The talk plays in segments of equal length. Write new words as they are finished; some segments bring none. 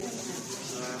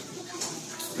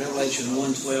Revelation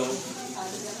 1:12.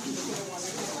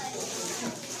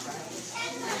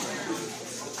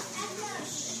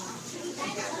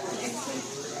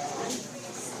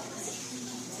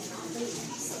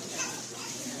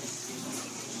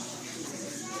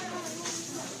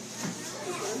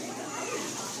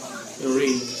 We'll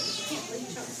read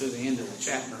to the end of the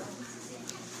chapter.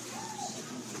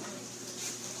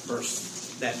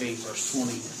 That being verse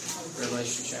 20,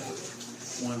 Revelation chapter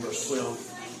 1, verse 12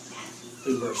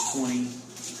 through verse 20.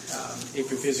 If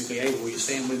you're physically able, will you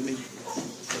stand with me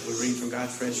as we read from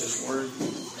God's precious word?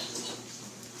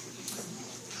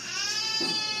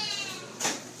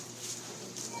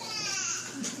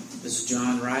 This is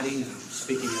John writing,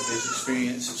 speaking of his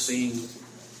experience of seeing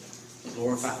the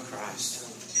glorified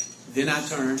Christ. Then I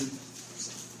turned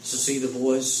to see the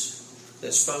voice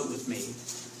that spoke with me.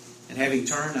 And having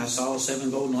turned, I saw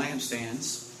 7 golden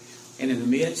lampstands, and in the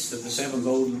midst of the 7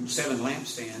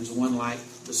 lampstands, one like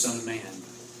the Son of Man,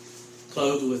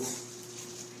 clothed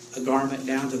with a garment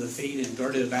down to the feet and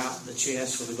girded about the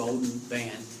chest with a golden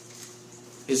band.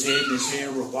 His head and his hair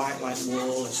were white like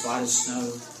wool, as white as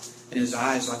snow, and his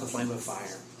eyes like a flame of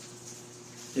fire.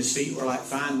 His feet were like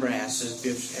fine brass, as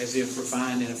if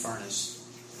refined in a furnace,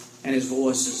 and his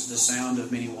voice is the sound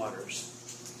of many waters.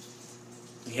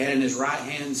 He had in his right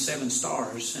hand 7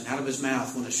 stars, and out of his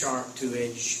mouth went a sharp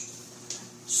 2-edged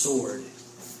sword,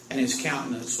 and his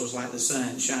countenance was like the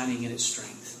sun shining in its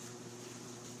strength.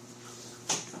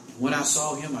 When I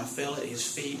saw him, I fell at his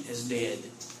feet as dead.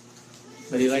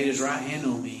 But he laid his right hand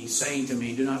on me, saying to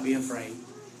me, "Do not be afraid.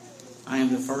 I am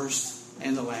the first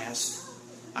and the last.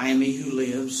 I am he who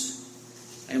lives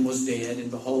and was dead,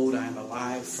 and behold, I am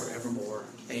alive forevermore.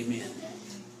 Amen."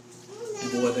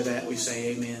 And boy, to that we say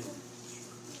amen.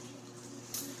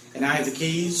 And I have the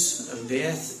keys of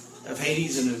death, of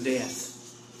Hades and of death.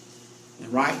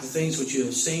 And write the things which you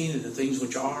have seen, and the things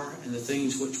which are, and the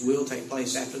things which will take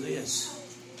place after this.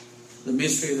 The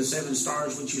mystery of the 7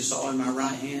 stars which you saw in my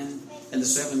right hand, and the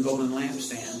 7 golden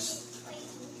lampstands.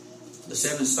 The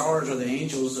 7 stars are the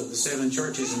angels of the 7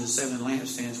 churches, and the 7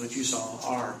 lampstands which you saw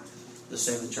are the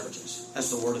 7 churches. That's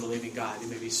the word of the living God. You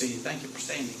may be seated. Thank you for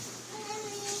standing.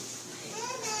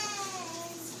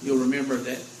 You'll remember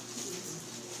that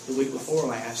the week before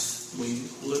last, we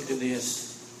looked at this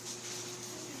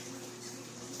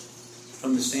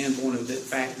from the standpoint of the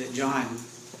fact that John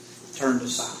turned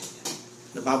aside.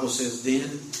 The Bible says,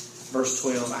 then, verse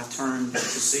 12, I turned to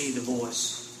see the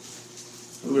voice.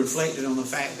 We reflected on the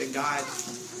fact that God,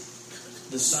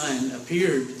 the Son,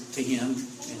 appeared to him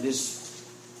in this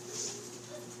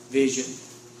vision.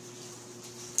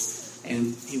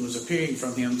 And he was appearing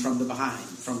from him from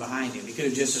behind him. He could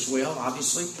have just as well,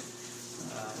 obviously,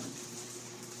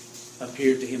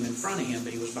 appeared to him in front of him,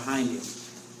 but he was behind him.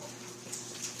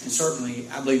 And certainly,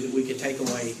 I believe that we could take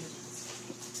away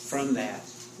from that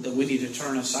we need to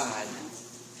turn aside,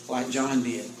 like John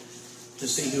did, to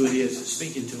see who it is that's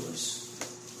speaking to us.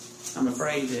 I'm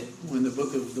afraid that when the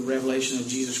book of the Revelation of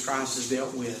Jesus Christ is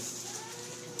dealt with,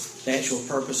 the actual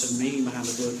purpose and meaning behind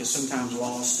the book is sometimes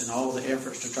lost in all the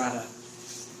efforts to try to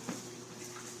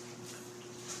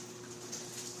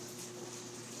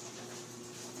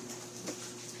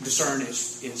discern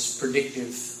its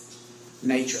predictive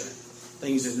nature,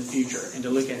 things in the future, and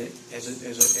to look at it as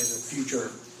a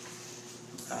future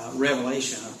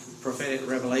revelation, a prophetic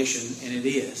revelation, and it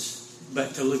is.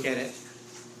 But to look at it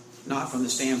not from the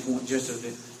standpoint just of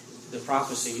the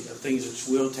prophecy of things which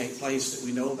will take place that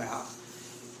we know about,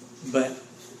 but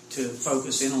to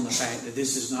focus in on the fact that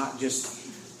this is not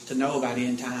just to know about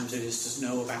end times, it is to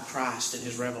know about Christ and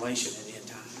his revelation in end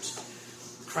times.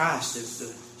 Christ is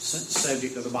the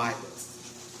subject of the Bible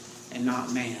and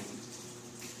not man.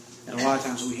 And a lot of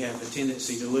times we have a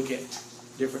tendency to look at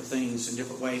different things in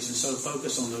different ways and so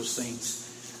focus on those things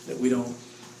that we don't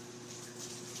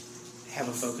have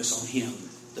a focus on him.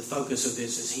 The focus of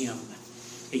this is him.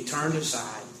 He turned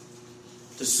aside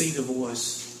to see the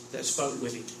voice that spoke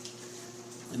with him.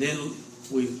 And then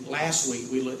last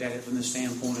week we looked at it from the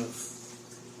standpoint of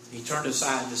he turned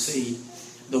aside to see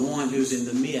the one who's in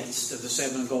the midst of the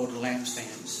 7 golden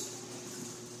lampstands.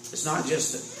 It's not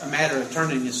just a matter of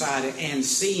turning aside and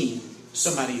seeing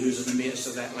somebody who's in the midst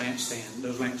of that lampstand,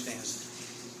 those lampstands.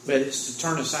 But it's to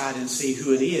turn aside and see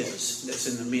who it is that's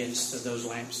in the midst of those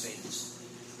lampstands.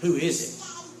 Who is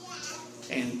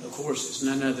it? And of course, it's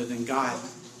none other than God,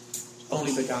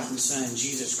 only begotten Son,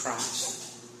 Jesus Christ,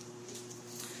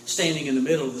 standing in the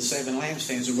middle of the 7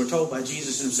 lampstands. And we're told by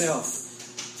Jesus himself,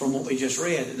 from what we just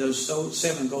read, that those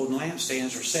 7 golden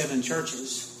lampstands are 7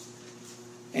 churches.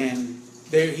 And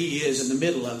there he is in the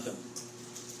middle of them,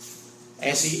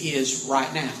 as he is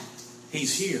right now.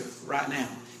 He's here right now.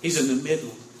 He's in the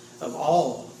middle of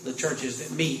all the churches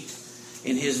that meet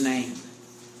in His name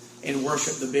and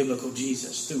worship the biblical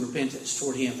Jesus through repentance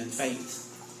toward Him and faith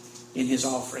in His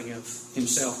offering of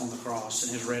Himself on the cross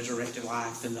and His resurrected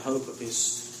life and the hope of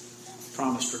His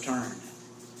promised return.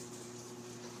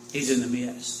 He's in the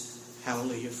midst.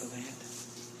 Hallelujah for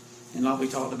that. And like we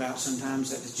talked about sometimes,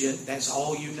 that's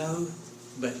all you know,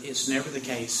 but it's never the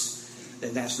case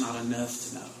that that's not enough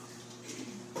to know.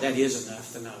 That is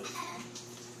enough to know.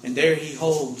 And there He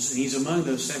holds, and He's among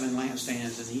those 7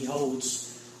 lampstands, and He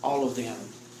holds all of them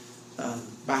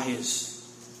by His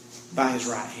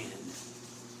right hand.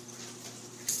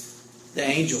 The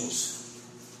angels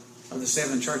of the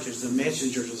 7 churches, the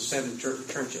messengers of the 7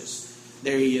 churches,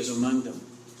 there He is among them.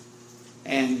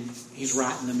 And He's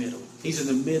right in the middle. He's in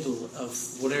the middle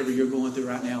of whatever you're going through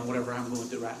right now, whatever I'm going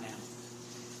through right now.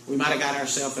 We might have got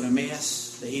ourselves in a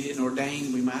mess that He didn't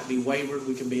ordain. We might be wayward.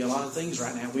 We can be a lot of things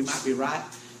right now. We might be right,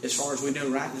 as far as we know,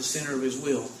 right in the center of His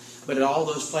will. But at all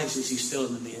those places, He's still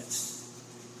in the midst.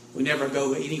 We never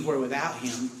go anywhere without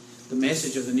Him. The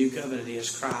message of the new covenant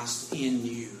is Christ in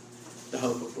you, the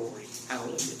hope of glory.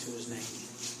 Hallelujah to His name.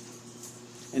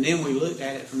 And then we looked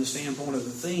at it from the standpoint of the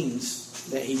things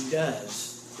that He does,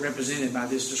 represented by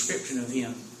this description of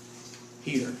Him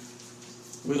here.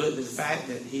 We looked at the fact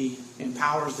that He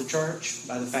empowers the church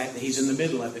by the fact that He's in the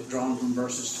middle of it, drawn from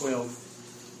verses 12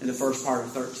 and the first part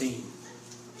of 13.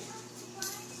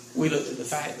 We looked at the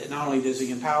fact that not only does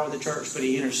He empower the church, but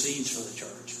He intercedes for the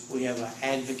church. We have an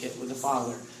advocate with the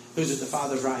Father, who's at the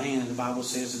Father's right hand, and the Bible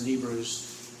says in Hebrews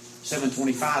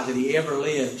 7:25 that He ever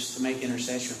lives to make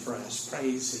intercession for us.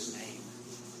 Praise His name.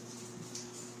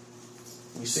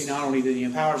 We see not only that He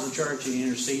empowers the church and He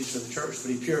intercedes for the church,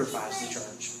 but He purifies the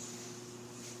church.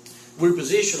 We're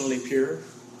positionally pure.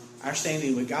 Our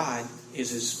standing with God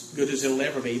is as good as it'll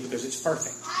ever be because it's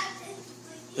perfect,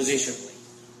 positionally.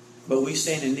 But we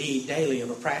stand in need daily of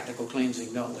a practical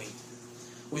cleansing, don't we?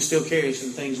 We still carry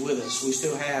some things with us. We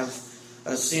still have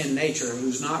a sin nature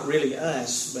who's not really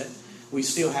us, but we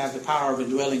still have the power of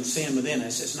indwelling sin within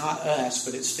us. It's not us,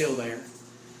 but it's still there.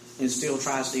 And still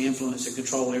tries to influence and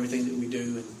control everything that we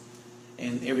do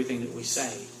and everything that we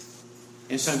say.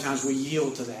 And sometimes we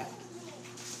yield to that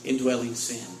indwelling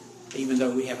sin, even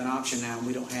though we have an option now and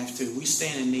we don't have to. We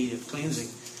stand in need of cleansing,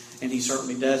 and He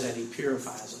certainly does that. He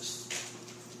purifies us.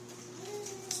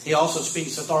 He also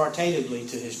speaks authoritatively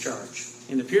to His church.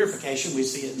 In the purification, we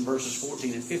see it in verses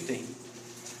 14 and 15.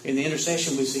 In the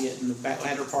intercession, we see it in the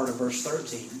latter part of verse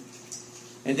 13.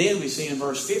 And then we see in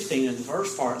verse 15 in the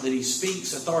first part that He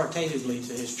speaks authoritatively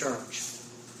to His church.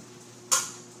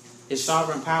 His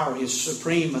sovereign power, His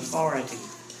supreme authority.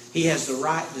 He has the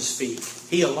right to speak.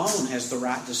 He alone has the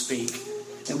right to speak.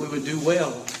 And we would do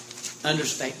well,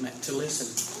 understatement, to listen.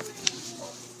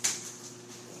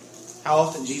 How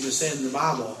often Jesus said in the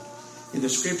Bible, in the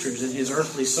Scriptures, in His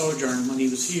earthly sojourn when He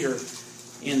was here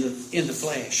in the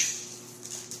flesh,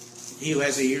 he who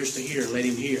has the ears to hear, let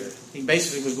him hear. He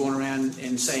basically was going around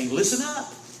and saying, listen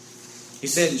up. He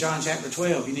said in John chapter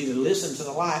 12, you need to listen to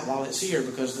the light while it's here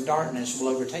because the darkness will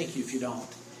overtake you if you don't.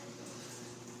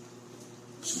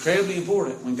 It's incredibly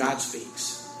important when God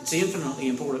speaks. It's infinitely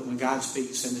important when God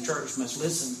speaks, and the church must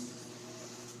listen.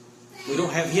 We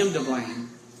don't have Him to blame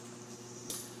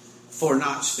for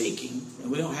not speaking, and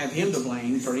we don't have Him to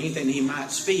blame for anything He might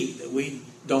speak that we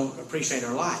don't appreciate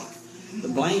or like. The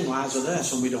blame lies with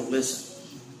us when we don't listen.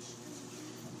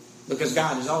 Because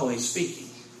God is always speaking.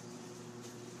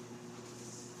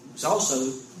 It's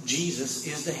also, Jesus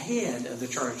is the head of the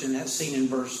church, and that's seen in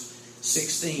verse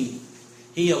 16.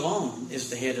 He alone is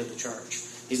the head of the church.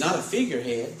 He's not a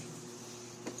figurehead,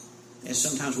 as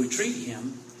sometimes we treat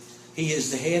Him. He is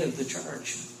the head of the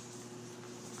church.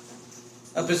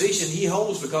 A position He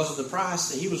holds because of the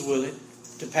price that He was willing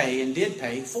to pay and did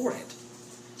pay for it.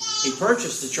 He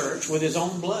purchased the church with His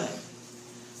own blood.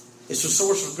 It's a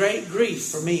source of great grief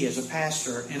for me as a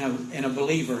pastor and a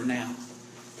believer now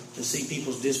to see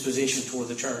people's disposition toward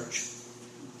the church.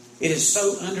 It is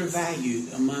so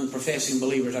undervalued among professing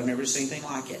believers. I've never seen anything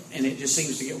like it. And it just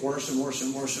seems to get worse and worse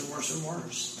and worse and worse and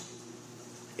worse.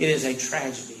 It is a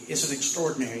tragedy. It's an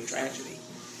extraordinary tragedy.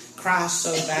 Christ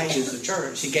so values the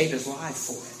church, He gave His life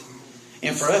for it.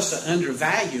 And for us to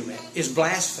undervalue it is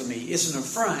blasphemy. It's an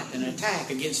affront, an attack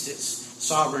against its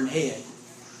sovereign head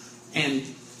and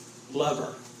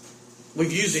lover.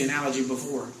 We've used the analogy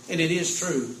before, and it is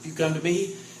true. If you come to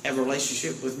me, have a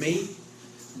relationship with me,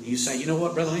 and you say, you know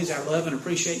what, Brother Lindsay, I love and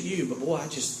appreciate you, but boy, I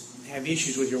just have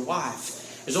issues with your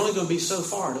wife. There's only going to be so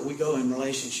far that we go in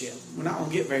relationship. We're not going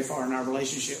to get very far in our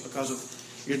relationship because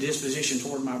of your disposition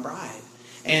toward my bride.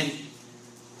 And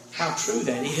how true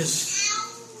that is.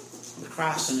 with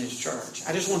Christ and His church.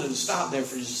 I just wanted to stop there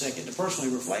for just a second to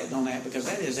personally reflect on that, because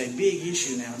that is a big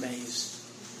issue nowadays.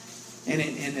 And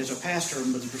as a pastor,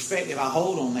 with the perspective I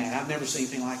hold on that, I've never seen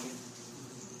anything like it.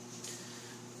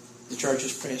 The church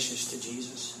is precious to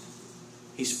Jesus.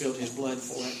 He spilled His blood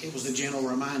for it. It was the gentle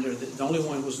reminder that the only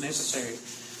one was necessary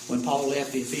when Paul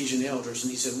left the Ephesian elders,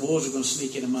 and he said, wolves are going to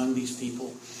sneak in among these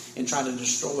people and try to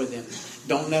destroy them.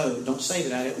 Don't say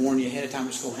that I didn't warn you ahead of time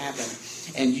it's going to happen.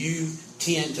 And you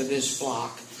tend to this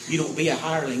flock. You don't be a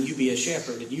hireling, you be a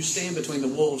shepherd. And you stand between the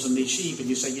wolves and these sheep, and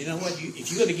you say, you know what,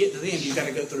 if you're going to get to them, you've got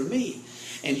to go through me.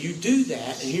 And you do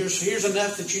that, and here's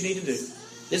enough that you need to do.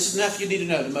 This is enough you need to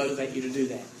know to motivate you to do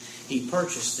that. He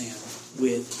purchased them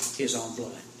with His own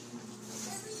blood.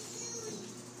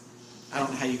 I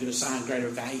don't know how you could assign greater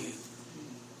value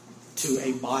to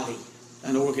a body,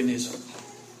 an organism,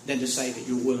 than to say that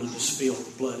you're willing to spill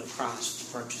the blood of Christ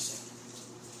to purchase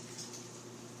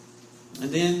it.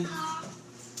 And then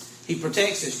He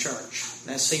protects His church.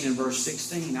 That's seen in verse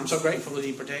 16. I'm so grateful that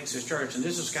He protects His church. And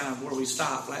this is kind of where we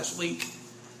stopped last week.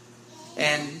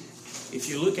 And if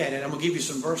you look at it, I'm going to give you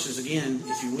some verses again,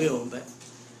 if you will. But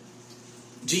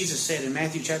Jesus said in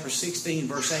Matthew chapter 16,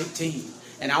 verse 18,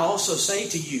 and I also say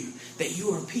to you that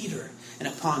you are Peter, and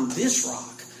upon this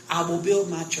rock I will build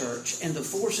my church, and the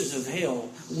forces of hell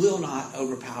will not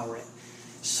overpower it.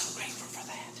 So grateful for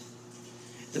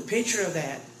that. The picture of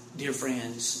that, dear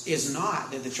friends, is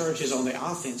not that the church is on the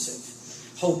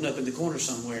offensive, holding up in the corner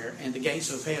somewhere, and the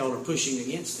gates of hell are pushing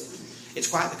against it. It's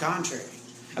quite the contrary.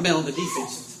 I mean, on the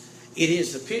defensive. It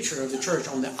is the picture of the church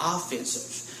on the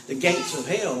offensive. The gates of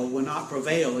hell will not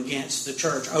prevail against the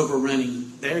church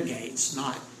overrunning their gates,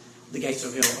 not the gates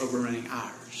of hell overrunning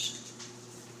ours.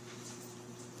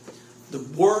 The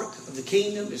work of the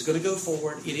kingdom is going to go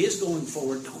forward. It is going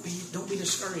forward. Don't be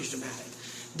discouraged about it.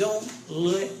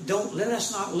 Don't let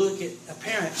us not look at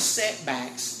apparent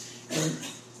setbacks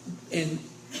and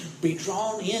be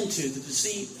drawn into the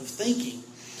deceit of thinking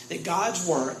that God's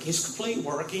work, His complete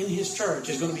work in His church,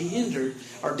 is going to be hindered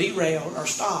or derailed or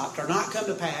stopped or not come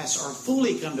to pass or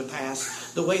fully come to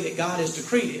pass the way that God has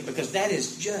decreed it, because that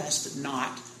is just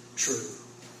not true.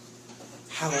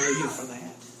 Hallelujah for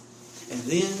that. And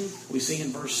then we see in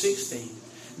verse 16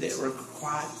 that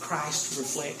Christ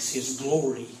reflects His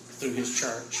glory through His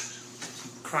church.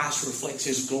 Christ reflects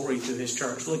His glory through His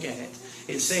church. Look at it.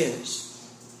 It says,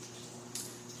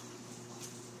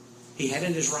 He had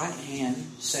in His right hand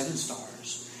 7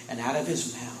 stars, and out of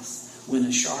His mouth went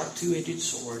a sharp two-edged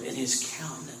sword, and His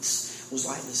countenance was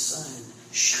like the sun,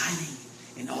 shining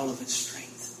in all of its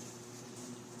strength.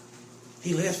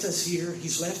 He left us here.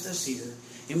 He's left us here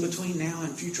in between now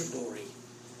and future glory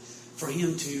for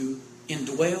Him to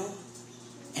indwell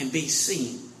and be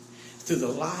seen through the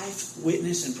life,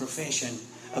 witness, and profession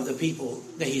of the people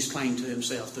that He's claimed to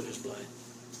Himself through His blood.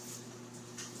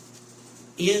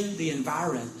 In the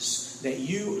environs that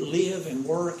you live and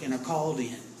work and are called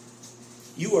in,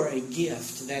 you are a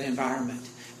gift to that environment,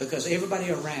 because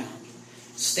everybody around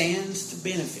stands to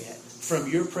benefit from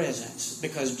your presence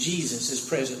because Jesus is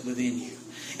present within you.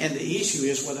 And the issue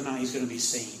is whether or not He's going to be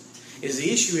seen.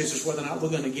 The issue is whether or not we're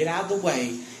going to get out of the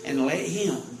way and let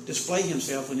Him display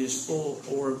Himself in His full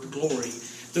orbed glory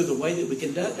through the way that we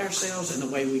conduct ourselves and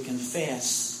the way we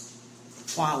confess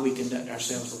why we conduct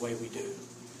ourselves the way we do.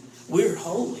 We're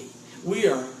holy. We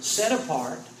are set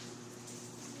apart.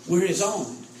 We're His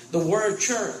own. The word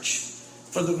church,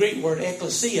 from the Greek word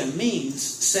ecclesia, means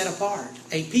set apart.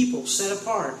 A people set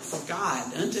apart for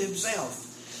God unto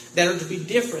Himself, that are to be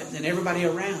different than everybody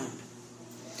around.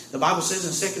 The Bible says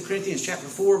in 2 Corinthians chapter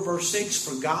 4, verse 6,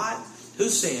 for God, who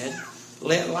said,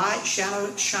 let light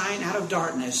shine out of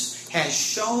darkness, has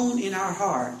shone in our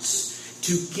hearts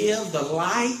to give the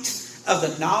light of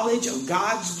the knowledge of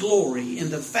God's glory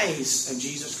in the face of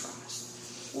Jesus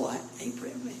Christ. What a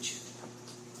privilege.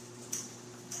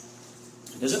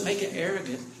 It doesn't make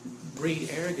it breed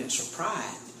arrogance or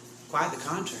pride. Quite the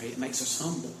contrary, it makes us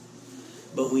humble.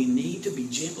 But we need to be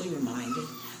gently reminded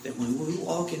that when we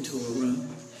walk into a room,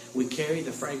 we carry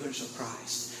the fragrance of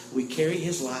Christ. We carry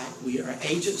His light. We are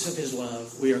agents of His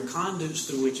love. We are conduits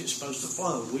through which it's supposed to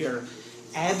flow. We are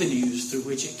avenues through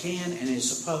which it can and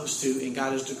is supposed to, and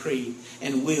God has decreed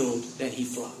and willed that He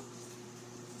flow.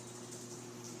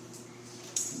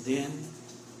 Then,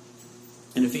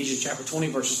 in Ephesians chapter 20,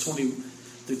 verses 20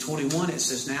 through 21, it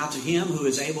says, now to Him who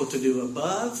is able to do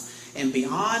above and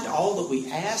beyond all that we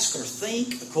ask or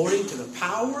think, according to the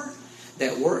power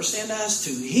that works in us,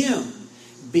 to Him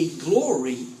be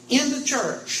glory in the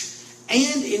church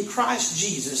and in Christ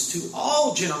Jesus to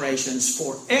all generations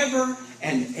forever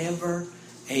and ever.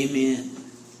 Amen.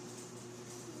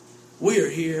 We are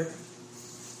here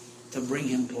to bring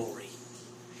Him glory.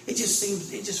 It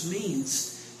just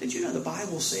means that, the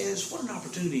Bible says, what an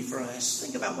opportunity for us.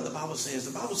 Think about what the Bible says.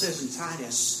 The Bible says in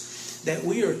Titus that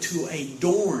we are to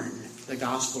adorn the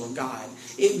gospel of God.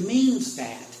 It means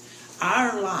that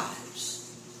our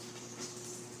lives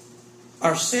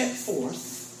are set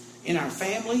forth in our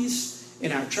families,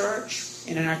 in our church,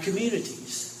 and in our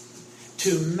communities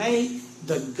to make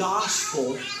the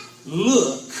gospel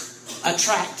look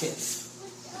attractive.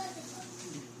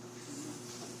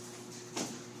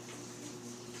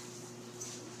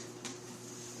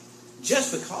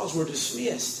 Just because we're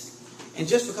dismissed and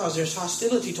just because there's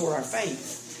hostility toward our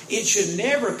faith, it should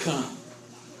never come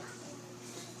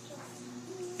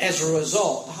as a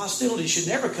result. The hostility should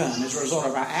never come as a result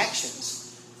of our actions.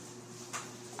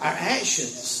 Our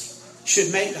actions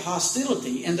should make the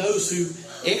hostility, and those who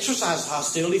exercise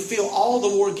hostility feel all the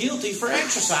more guilty for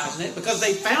exercising it because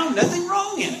they found nothing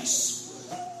wrong in us.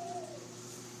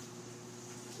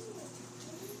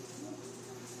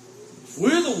 If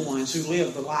we're the ones who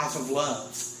live the life of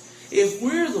love, if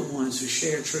we're the ones who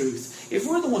share truth, if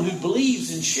we're the one who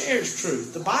believes and shares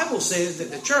truth, the Bible says that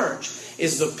the church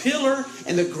is the pillar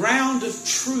and the ground of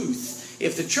truth.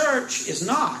 If the church is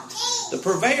not the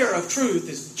purveyor of truth,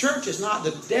 if the church is not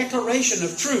the declaration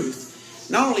of truth,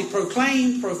 not only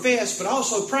proclaimed, professed, but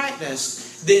also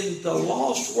practiced, then the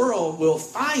lost world will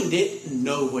find it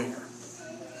nowhere.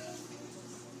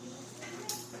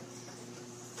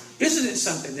 Isn't it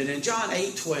something that in John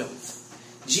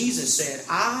 8:12, Jesus said,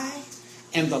 I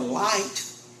am the light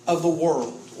of the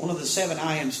world. One of the 7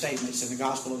 I am statements in the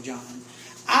Gospel of John.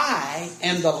 I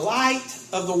am the light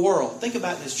of the world. Think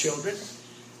about this, children.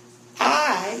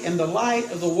 I am the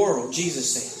light of the world,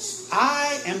 Jesus says.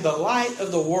 I am the light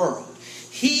of the world.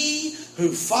 He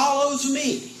who follows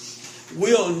me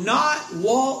will not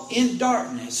walk in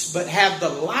darkness, but have the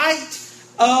light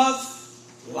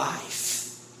of life.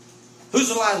 Who's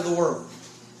the light of the world?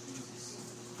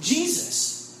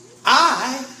 Jesus.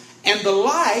 I am the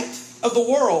light of the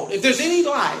world. If there's any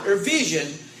light or vision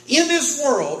in this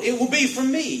world, it will be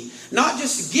from me. Not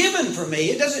just given from me.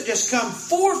 It doesn't just come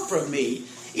forth from me.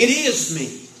 It is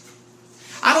me.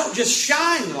 I don't just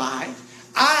shine light.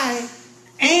 I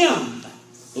am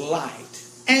light.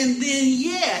 And then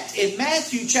yet, in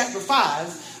Matthew chapter 5,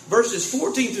 verses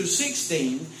 14 through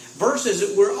 16, verses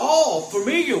that we're all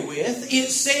familiar with, it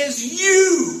says,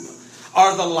 you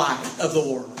are the light of the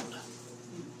world.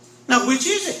 Now, which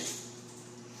is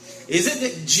it? Is it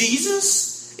that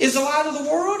Jesus is the light of the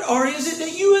world, or is it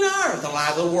that you and I are the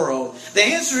light of the world? The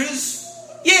answer is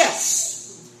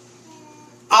yes.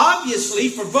 Obviously,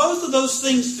 for both of those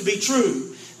things to be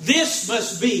true, this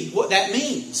must be what that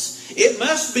means. It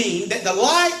must mean that the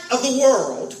light of the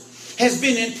world has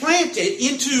been implanted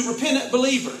into repentant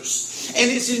believers.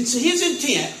 And it's His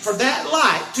intent for that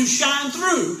light to shine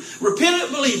through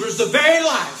repentant believers, the very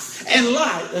life and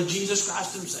light of Jesus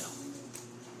Christ Himself.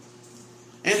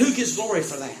 And who gets glory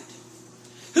for that?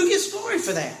 Who gets glory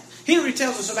for that? Henry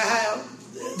tells us about how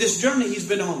this journey he's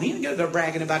been on. He didn't go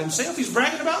bragging about himself. He's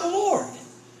bragging about the Lord.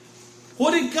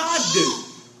 What did God do?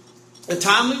 A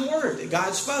timely word that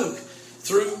God spoke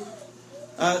through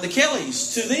the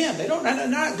Kellys to them. They're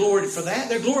not glorified for that.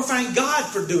 They're glorifying God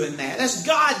for doing that. That's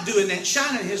God doing that,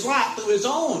 shining His light through His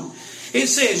own. It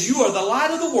says, you are the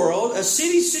light of the world. A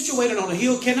city situated on a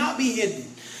hill cannot be hidden.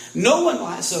 No one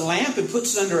lights a lamp and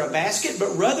puts it under a basket,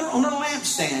 but rather on a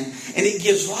lampstand, and it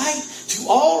gives light to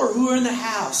all who are in the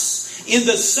house. In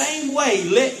the same way,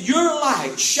 let your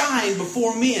light shine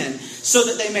before men, so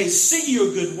that they may see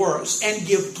your good works and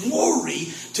give glory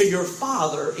to your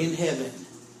Father in heaven.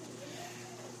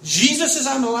 Jesus says,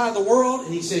 I'm the light of the world,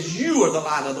 and He says, you are the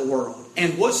light of the world.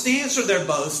 And what's the answer? They're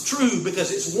both true,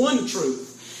 because it's one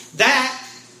truth. That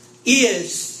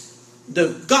is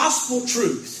the gospel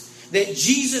truth, that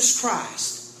Jesus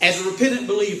Christ, as a repentant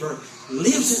believer,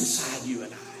 lives inside you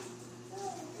and I.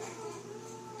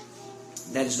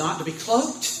 That is not to be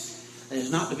cloaked. That is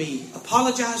not to be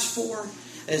apologized for.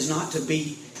 That is not to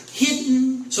be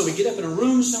hidden. So we get up in a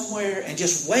room somewhere and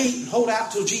just wait and hold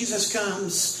out till Jesus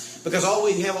comes. Because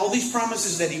we have all these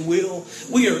promises that He will.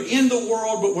 We are in the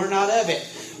world, but we're not of it.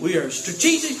 We are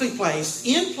strategically placed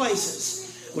in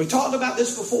places. We talked about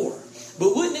this before.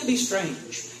 But wouldn't it be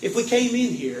strange if we came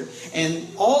in here and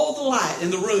all the light in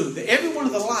the room, that every one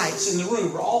of the lights in the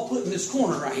room were all put in this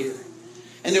corner right here,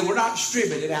 and they were not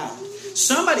distributed out?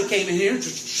 Somebody came in here to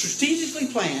strategically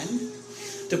plan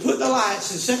to put the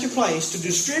lights in such a place, to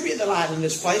distribute the light in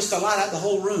this place, to light out the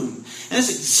whole room. And that's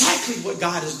exactly what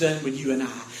God has done with you and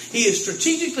I. He has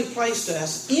strategically placed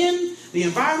us in the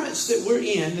environments that we're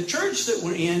in, the church that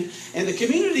we're in, and the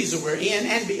communities that we're in,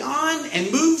 and beyond,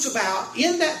 and moves about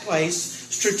in that place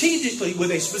strategically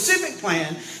with a specific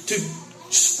plan to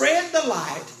spread the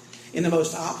light in the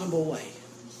most optimal way.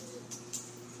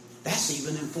 That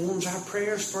even informs our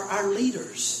prayers for our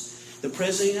leaders, the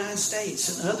President of the United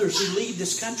States and others who lead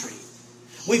this country.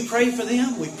 We pray for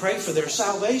them. We pray for their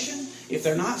salvation if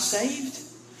they're not saved.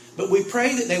 But we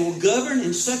pray that they will govern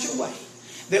in such a way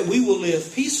that we will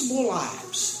live peaceable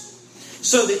lives,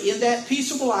 so that in that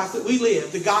peaceable life that we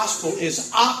live, the gospel is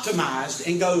optimized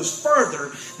and goes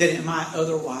further than it might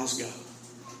otherwise go.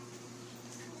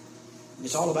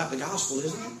 It's all about the gospel,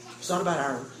 isn't it? It's not about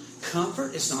our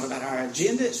comfort. It's not about our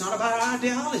agenda. It's not about our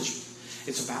ideology.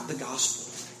 It's about the gospel.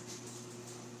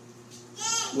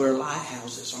 We're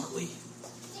lighthouses, aren't we?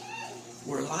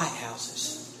 We're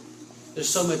lighthouses. There's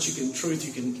so much truth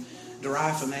you can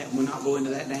derive from that, and we'll not go into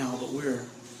that now, but we're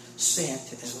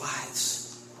set as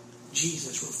lights.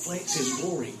 Jesus reflects His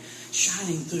glory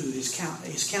shining through, His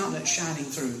countenance shining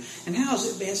through. And how is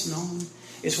it best known?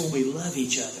 It's when we love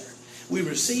each other. We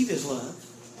receive His love.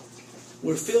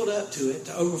 We're filled up to it,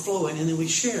 to overflowing, and then we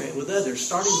share it with others,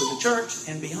 starting with the church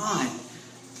and beyond,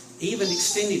 even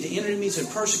extending to enemies and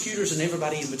persecutors and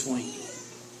everybody in between.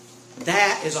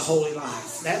 That is a holy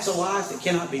life. That's a life that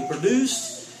cannot be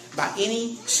produced by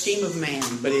any scheme of man,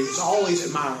 but it is always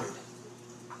admired.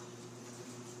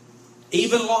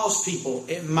 Even lost people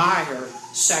admire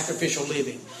sacrificial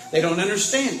living. They don't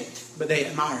understand it, but they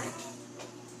admire it.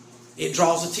 It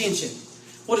draws attention.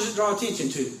 What does it draw attention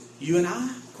to? You and I?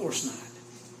 Of course not.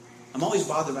 I'm always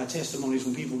bothered by testimonies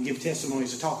when people give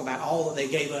testimonies to talk about all that they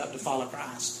gave up to follow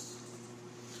Christ,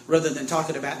 rather than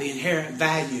talking about the inherent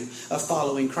value of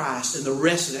following Christ, and the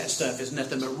rest of that stuff is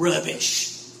nothing but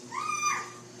rubbish.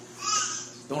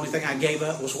 The only thing I gave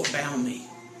up was what bound me.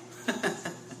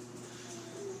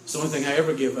 It's the only thing I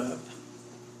ever give up.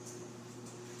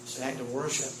 It's an act of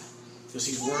worship, because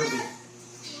He's worthy.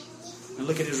 And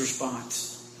look at His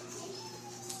response.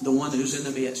 The one who's in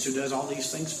the midst, who does all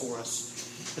these things for us.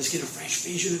 Let's get a fresh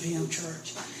vision of Him,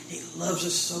 church. He loves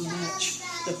us so much.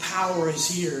 The power is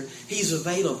here. He's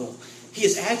available.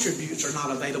 His attributes are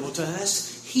not available to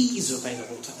us. He's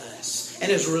available to us.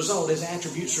 And as a result, His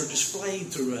attributes are displayed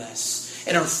through us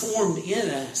and are formed in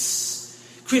us.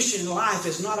 Christian life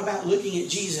is not about looking at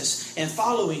Jesus and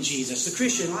following Jesus. The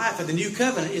Christian life of the new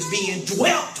covenant is being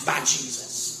dwelt by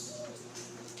Jesus.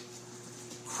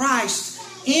 Christ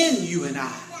in you and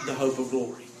I, the hope of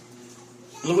glory.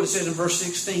 Look what it says in verse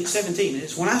 17.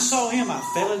 It's when I saw Him, I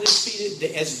fell at His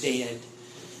feet as dead.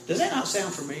 Does that not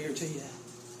sound familiar to you?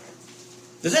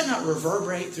 Does that not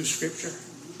reverberate through Scripture?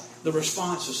 The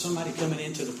response of somebody coming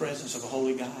into the presence of a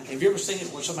holy God. Have you ever seen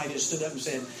it where somebody just stood up and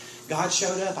said, God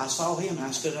showed up, I saw Him, and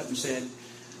I stood up and said,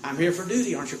 I'm here for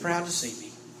duty, aren't you proud to see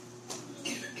me?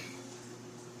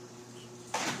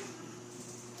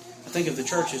 I think of the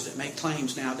churches that make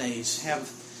claims nowadays, have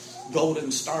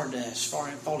golden stardust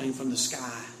falling from the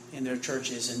sky in their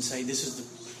churches, and say, this is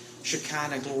the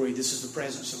Shekinah glory, this is the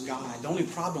presence of God. The only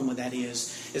problem with that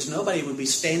is nobody would be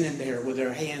standing there with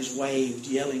their hands waved,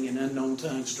 yelling in unknown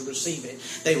tongues to receive it.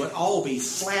 They would all be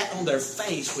flat on their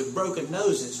face with broken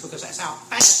noses, because that's how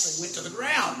fast they went to the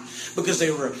ground, because they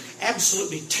were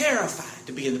absolutely terrified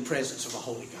to be in the presence of a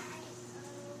holy God.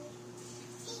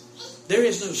 There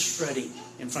is no strutting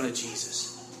in front of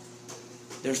Jesus.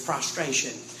 There's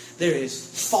prostration. There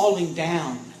is falling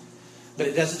down. But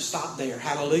it doesn't stop there.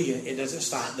 Hallelujah. It doesn't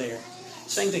stop there.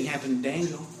 Same thing happened to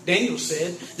Daniel. Daniel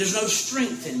said, there's no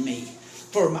strength in me.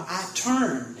 For I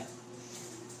turned,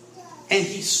 and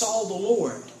he saw the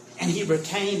Lord, and he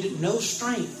retained no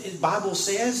strength. The Bible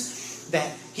says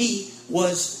that he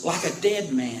was like a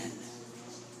dead man.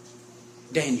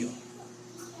 Daniel.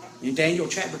 In Daniel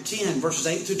chapter 10, verses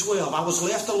 8 through 12, I was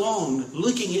left alone,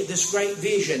 looking at this great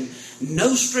vision.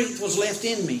 No strength was left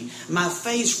in me. My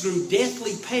face grew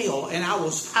deathly pale, and I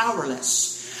was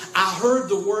powerless. I heard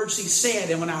the words he said,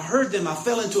 and when I heard them, I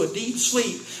fell into a deep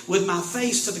sleep with my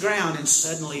face to the ground, and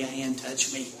suddenly a hand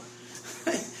touched me.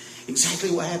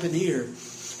 Exactly what happened here.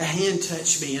 A hand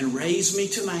touched me and raised me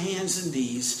to my hands and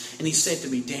knees, and he said to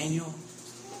me, Daniel,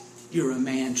 you're a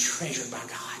man treasured by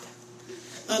God.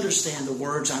 Understand the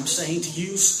words I'm saying to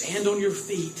you. Stand on your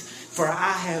feet, for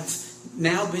I have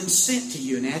now been sent to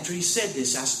you. And after he said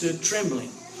this, I stood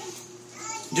trembling.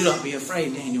 Do not be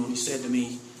afraid, Daniel, he said to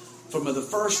me. From the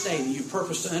first day that you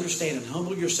purpose to understand and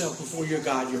humble yourself before your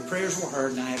God, your prayers were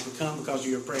heard, and I have become because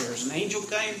of your prayers. An angel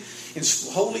came in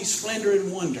holy splendor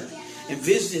and wonder and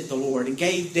visited the Lord and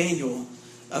gave Daniel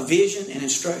a vision and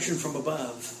instruction from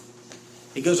above.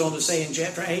 He goes on to say in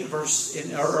chapter 8,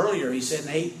 earlier, he said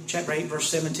in chapter 8, verse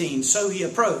 17, "So he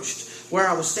approached where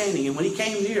I was standing, and when he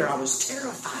came near, I was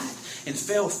terrified and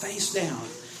fell face down.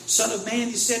 Son of man,"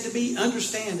 he said to me,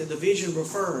 "understand that the vision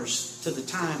refers to the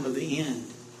time of the end."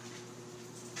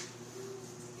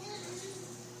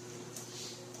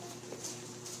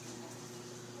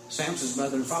 Samson's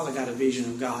mother and father got a vision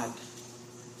of God.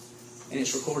 And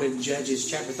it's recorded in Judges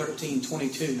chapter 13,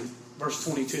 22. Verse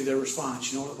 22, their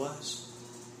response. You know what it was?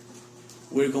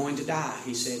 "We're going to die,"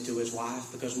 he said to his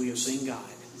wife, "because we have seen God."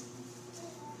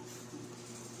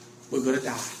 We're going to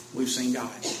die. We've seen God.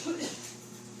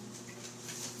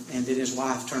 And then his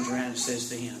wife turns around and says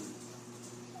to him,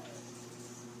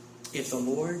 "If the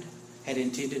Lord had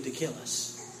intended to kill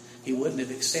us, He wouldn't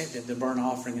have accepted the burnt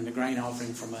offering and the grain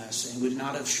offering from us, and would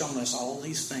not have shown us all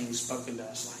these things spoken to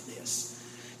us like this."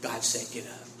 God said, "Get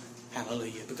up."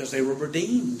 Hallelujah. Because they were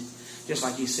redeemed. Just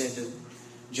like he said to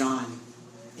John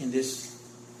in this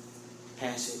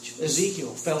passage.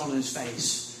 Ezekiel fell on his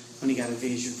face when he got a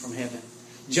vision from heaven.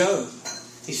 Job,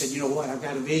 he said, "You know what? I've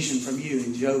got a vision from you."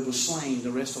 And Job was slain,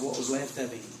 the rest of what was left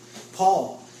of him.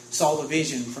 Paul saw the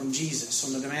vision from Jesus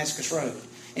on the Damascus Road.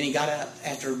 And he got up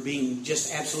after being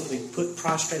just absolutely put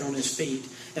prostrate on his feet.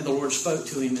 And the Lord spoke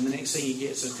to him. And the next thing he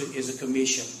gets is a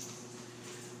commission.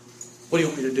 "What do you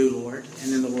want me to do, Lord?"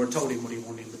 And then the Lord told him what he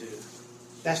wanted him to do.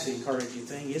 That's the encouraging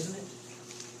thing, isn't it?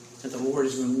 That the Lord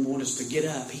is going to want us to get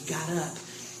up. He got up.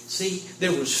 See,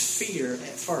 there was fear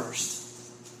at first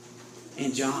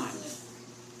in John.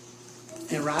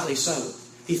 And rightly so.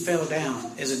 He fell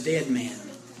down as a dead man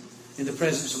in the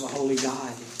presence of a holy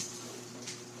God.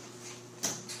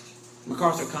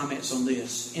 MacArthur comments on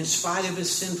this. "In spite of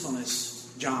his sinfulness,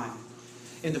 John,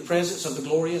 in the presence of the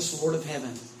glorious Lord of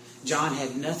heaven, John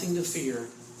had nothing to fear,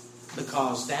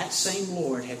 because that same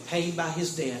Lord had paid by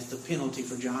his death the penalty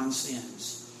for John's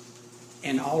sins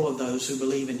and all of those who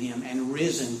believe in him, and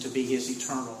risen to be his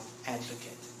eternal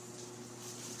advocate."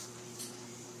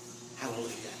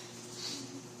 Hallelujah.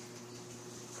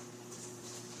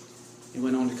 He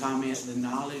went on to comment, "The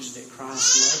knowledge that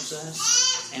Christ loves us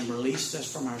and released us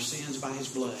from our sins by his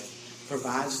blood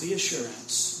provides the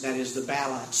assurance, that is the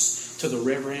balance to the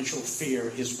reverential fear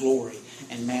his glory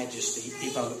and majesty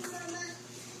evoke."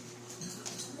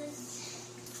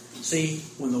 See,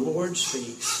 when the Lord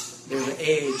speaks, there's an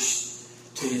edge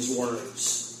to his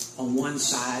words on one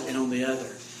side and on the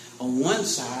other. On one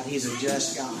side, he's a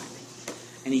just God,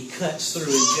 and he cuts through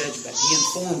in judgment. He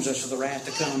informs us of the wrath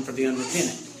to come for the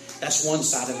unrepentant. That's one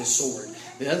side of his sword.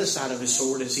 The other side of his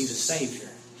sword is he's a Savior.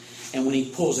 And when he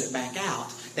pulls it back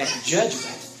out, that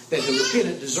judgment that the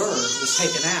repentant deserved was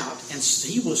taken out, and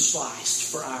he was sliced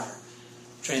for our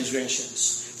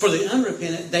transgressions. For the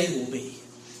unrepentant, they will be.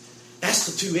 That's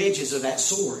the two edges of that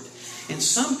sword. And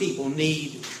some people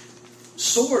need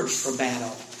swords for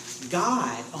battle.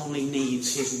 God only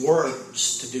needs his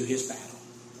words to do his battle.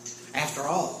 After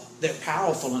all, they're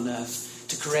powerful enough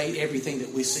to create everything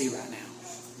that we see right now.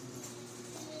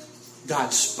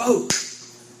 God spoke,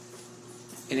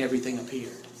 and everything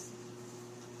appeared.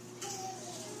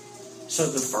 So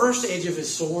the first edge of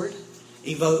his sword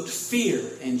evoked fear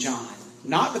in John.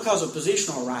 Not because of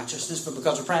positional righteousness, but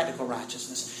because of practical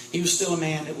righteousness. He was still a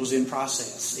man that was in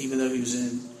process, even though he was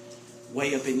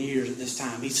way up in years at this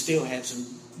time. He still had some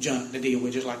junk to deal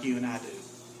with, just like you and I do.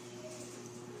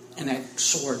 And that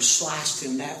sword sliced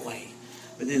him that way.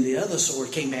 But then the other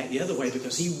sword came back the other way,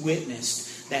 because he witnessed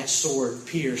that sword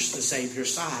pierced the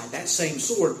Savior's side. That same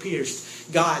sword pierced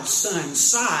God's Son's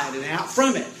side, and out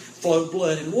from it flowed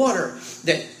blood and water.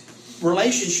 That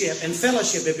relationship and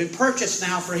fellowship have been purchased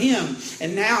now for him.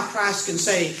 And now Christ can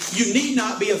say, "You need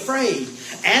not be afraid.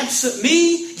 Absent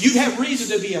me, you'd have reason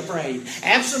to be afraid.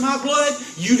 Absent my blood,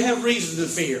 you'd have reason to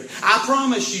fear. I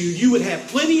promise you, you would have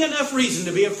plenty enough reason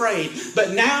to be afraid.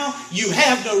 But now you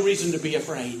have no reason to be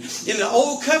afraid." In the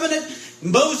Old Covenant,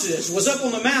 Moses was up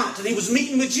on the mount and he was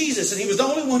meeting with Jesus, and he was the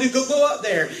only one who could go up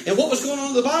there. And what was going on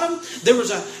at the bottom? There was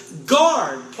a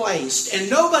guard placed, and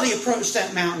nobody approached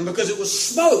that mountain because it was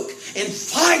smoke and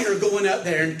fire going up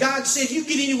there. And God said, "You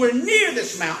get anywhere near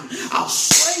this mountain, I'll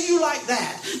slay you like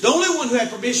that." The only one who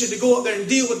had permission to go up there and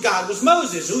deal with God was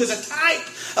Moses, who is a type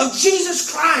of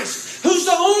Jesus Christ, who's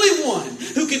the only one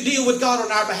who could deal with God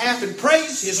on our behalf and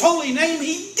praise his holy name.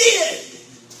 He did.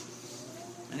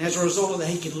 And as a result of that,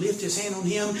 he can lift his hand on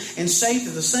him and say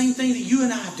the same thing that you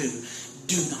and I do.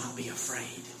 Do not be afraid.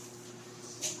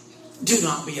 Do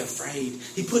not be afraid.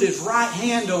 He put his right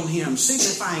hand on him,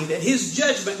 signifying that his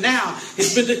judgment now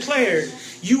has been declared.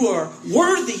 You are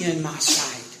worthy in my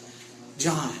sight,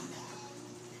 John.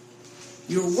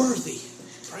 You're worthy.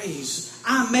 Praise.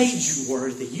 I made you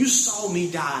worthy. You saw me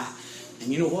die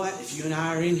And you know what? If you and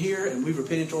I are in here and we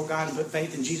repented toward God and put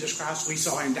faith in Jesus Christ, we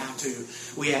saw him die too.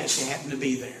 We actually happened to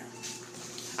be there.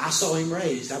 I saw him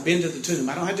raised. I've been to the tomb.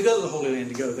 I don't have to go to the Holy Land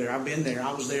to go there. I've been there.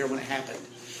 I was there when it happened.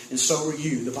 And so were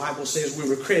you. The Bible says we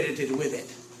were credited with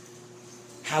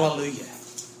it. Hallelujah.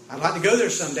 I'd like to go there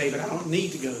someday, but I don't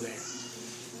need to go there.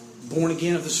 Born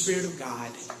again of the Spirit of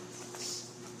God.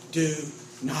 Do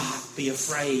not be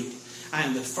afraid. I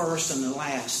am the first and the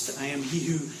last. I am he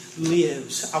who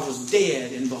lives. I was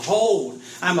dead, and behold,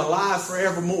 I am alive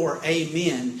forevermore.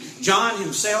 Amen. John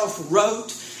himself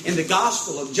wrote in the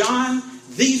Gospel of John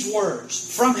these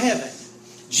words from heaven.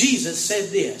 Jesus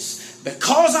said this,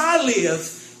 because I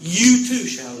live, you too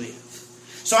shall live.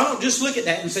 So I don't just look at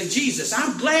that and say, Jesus,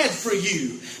 I'm glad for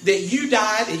you that you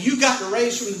died and you got to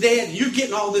raise from the dead and you're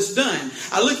getting all this done.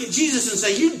 I look at Jesus and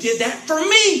say, you did that for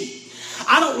me.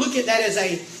 I don't look at that as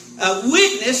a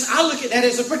witness. I look at that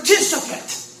as a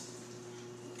participant.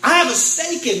 I have a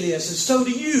stake in this, and so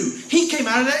do you. He came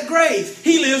out of that grave.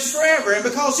 He lives forever. And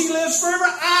because he lives forever,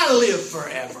 I live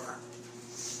forever.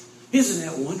 Isn't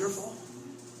that wonderful?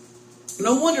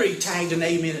 No wonder he tagged an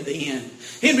amen at the end.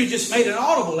 Henry just made an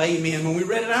audible amen when we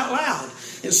read it out loud.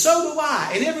 And so do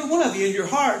I. And every one of you in your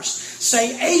hearts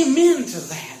say amen to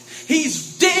that.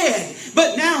 He's dead,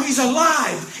 but now he's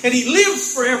alive, and he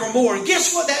lives forevermore. And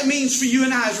guess what that means for you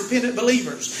and I as repentant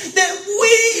believers? That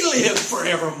we live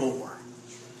forevermore.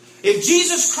 If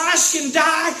Jesus Christ can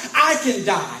die, I can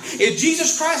die. If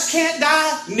Jesus Christ can't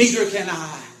die, neither can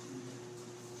I.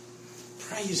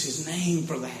 Praise his name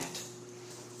for that.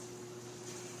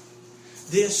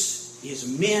 This is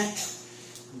meant,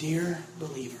 dear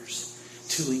believers,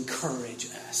 to encourage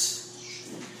us.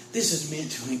 This is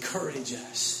meant to encourage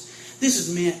us. This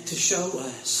is meant to show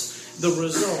us the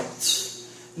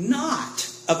results, not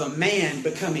of a man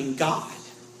becoming God.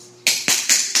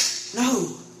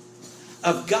 No,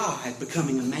 of God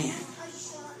becoming a man.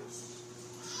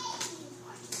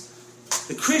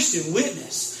 The Christian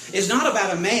witness is not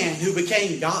about a man who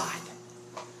became God.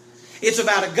 It's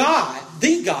about a God,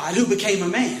 the God, who became a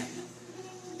man.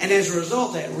 And as a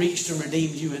result, that reached and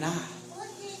redeemed you and I.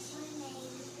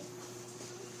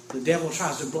 The devil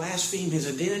tries to blaspheme his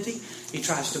identity. He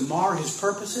tries to mar his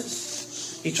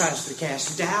purposes. He tries to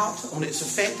cast doubt on its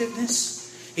effectiveness.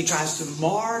 He tries to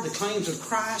mar the claims of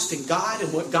Christ and God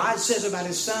and what God says about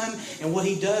his Son and what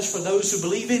he does for those who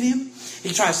believe in him. He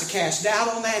tries to cast doubt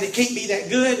on that. It can't be that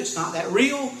good. It's not that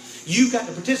real. You've got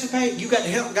to participate. You've got to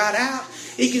help God out.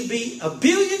 It can be a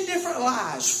billion different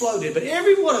lies floated, but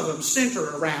every one of them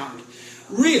center around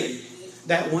really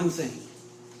that one thing.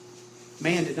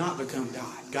 Man did not become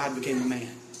God. God became a man.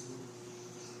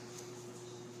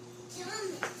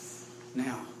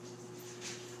 Now,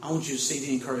 I want you to see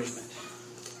the encouragement.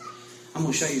 I'm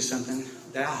going to show you something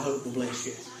that I hope will bless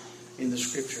you in the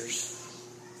Scriptures.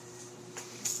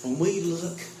 When we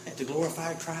look at the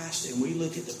glorified Christ and we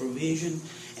look at the provision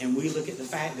and we look at the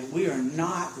fact that we are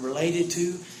not related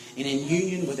to and in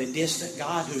union with a distant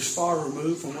God who's far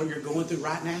removed from what you're going through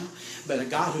right now, but a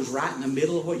God who's right in the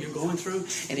middle of what you're going through.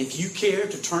 And if you care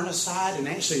to turn aside and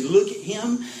actually look at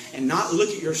him and not look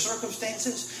at your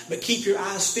circumstances, but keep your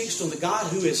eyes fixed on the God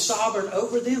who is sovereign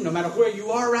over them, no matter where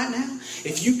you are right now,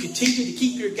 if you continue to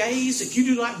keep your gaze, if you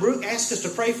do like Brooke asks us to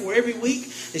pray for every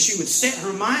week, that she would set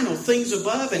her mind on things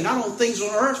above and not on things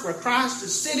on earth, where Christ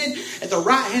is sitting at the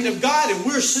right hand of God and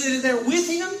we're sitting there with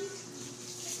him.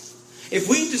 If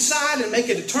we decide and make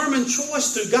a determined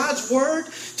choice through God's Word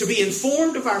to be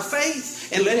informed of our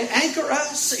faith and let it anchor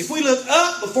us, if we look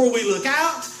up before we look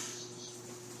out,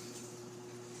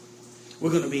 we're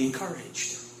going to be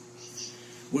encouraged.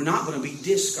 We're not going to be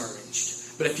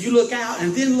discouraged. But if you look out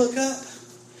and then look up,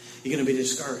 you're going to be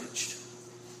discouraged.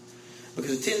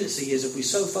 Because the tendency is if we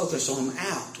so focus on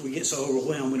out, we get so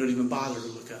overwhelmed we don't even bother to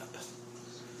look up.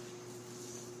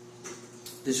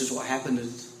 This is what happened to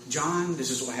John.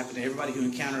 This is what happened to everybody who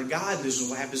encountered God. This is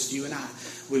what happens to you and I.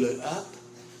 We look up,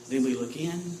 then we look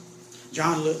in.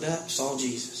 John looked up, saw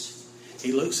Jesus.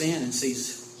 He looks in and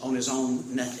sees on his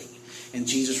own nothing. And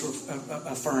Jesus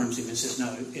affirms him and says,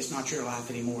 no, it's not your life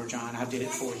anymore, John. I did it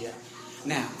for you.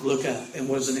 Now, look up. And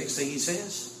what is the next thing he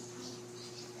says?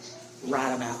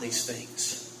 Write about these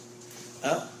things.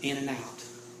 Up, in, and out.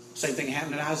 Same thing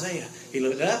happened to Isaiah. He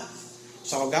looked up,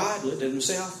 saw God, looked at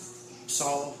himself,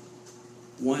 saw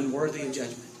one worthy of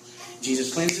judgment.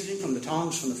 Jesus cleanses him from the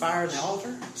tongs, from the fire and the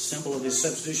altar, symbol of his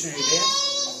substitutionary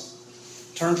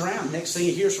death. Turns around. Next thing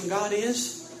he hears from God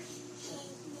is,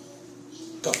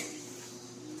 go.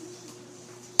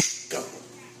 Go.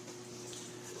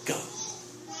 Go.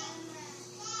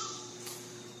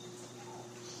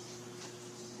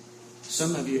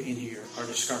 Some of you in here are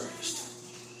discouraged.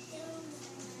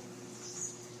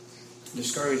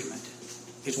 Discouragement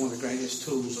is one of the greatest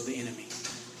tools of the enemy.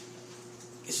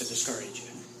 It's to discourage you.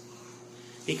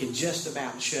 He can just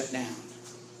about shut down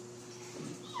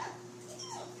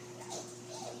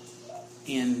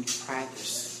in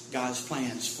practice God's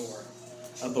plans for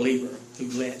a believer who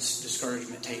lets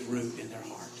discouragement take root in their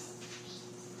heart.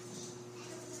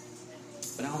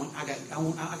 But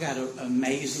I got an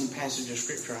amazing passage of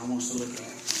Scripture I want us to look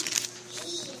at.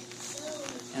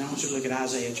 And I want you to look at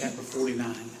Isaiah chapter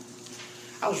 49.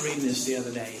 I was reading this the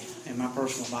other day in my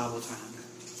personal Bible time.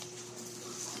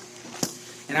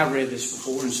 And I've read this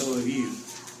before, and so have you.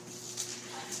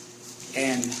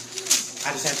 And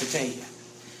I just have to tell you,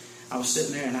 I was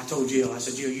sitting there and I told Jill, I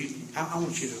said, Jill, I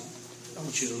want you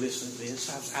to listen to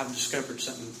this. I've discovered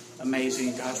something amazing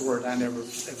in God's Word I never have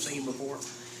seen before.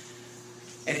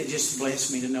 And it just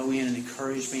blessed me to no end and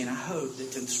encouraged me. And I hope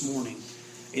that this morning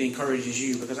it encourages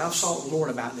you, because I've sought the Lord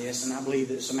about this, and I believe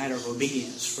that it's a matter of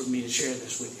obedience for me to share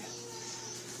this with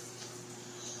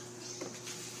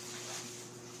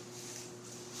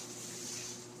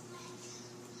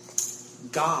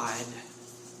you. God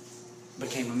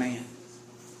became a man.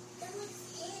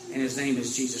 And his name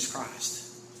is Jesus Christ.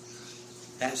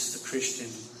 That's the Christian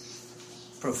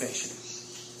profession.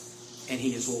 And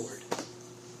he is Lord.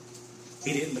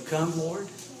 He didn't become Lord.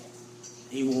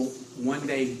 He will one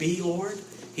day be Lord.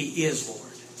 He is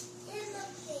Lord.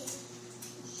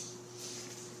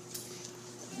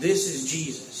 This is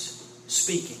Jesus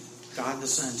speaking. God the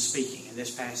Son speaking in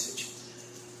this passage.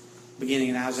 Beginning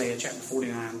in Isaiah chapter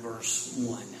 49 verse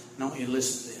 1. And I want you to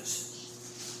listen to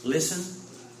this. Listen,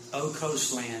 O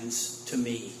coastlands, to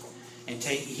me, and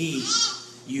take heed,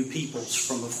 you peoples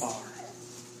from afar.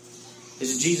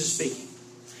 This is Jesus speaking.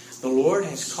 The Lord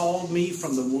has called me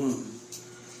from the womb.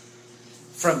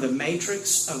 From the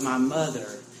matrix of my mother,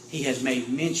 he has made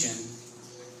mention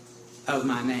of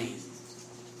my name.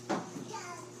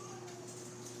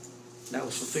 That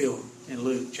was fulfilled in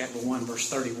Luke chapter 1, verse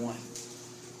 31,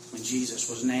 when Jesus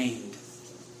was named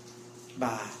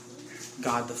by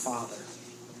God the Father.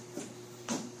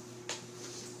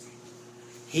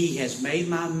 He has made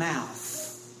my mouth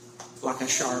like a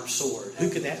sharp sword. Who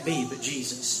could that be but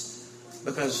Jesus?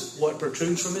 Because what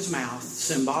protrudes from his mouth,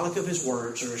 symbolic of his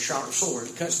words, are a sharp sword.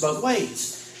 It cuts both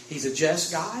ways. He's a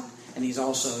just God, and he's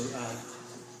also a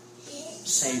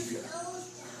Savior.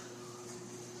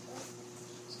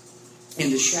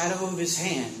 In the shadow of his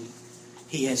hand,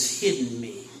 he has hidden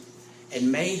me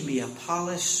and made me a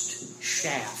polished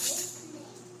shaft.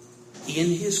 In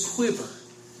his quiver,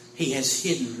 he has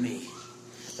hidden me.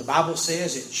 The Bible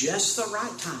says at just the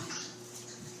right time,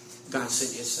 God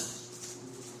sent his Son.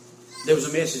 There was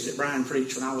a message that Brian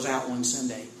preached when I was out one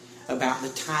Sunday about the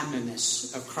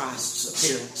timeliness of Christ's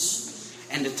appearance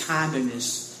and the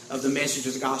timeliness of the message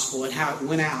of the gospel and how it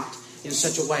went out in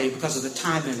such a way because of the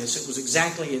timeliness. It was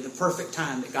exactly at the perfect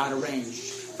time that God arranged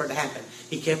for it to happen.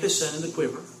 He kept his Son in the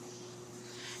quiver.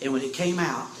 And when it came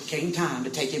out, it came time to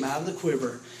take him out of the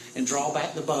quiver and draw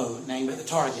back the bow and aim at the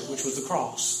target, which was the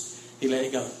cross. He let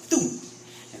it go. Boom!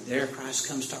 And there Christ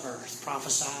comes to earth,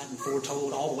 prophesied and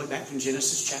foretold all the way back from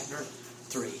Genesis chapter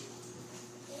 3.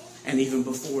 And even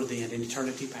before then, in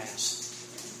eternity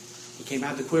past. He came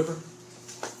out of the quiver,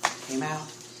 came out,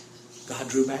 God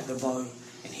drew back the bow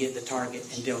and hit the target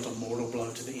and dealt a mortal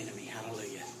blow to the enemy.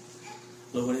 Hallelujah.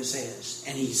 Look what it says.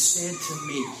 And he said to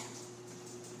me,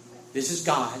 this is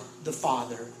God the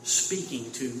Father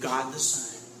speaking to God the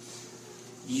Son,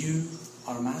 you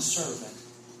are my servant,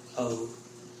 O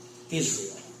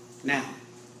Israel. Now,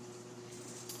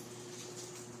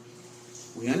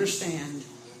 we understand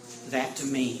that to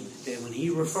mean that when he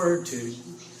referred to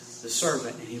the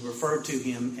servant and he referred to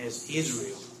him as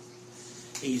Israel,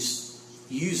 he's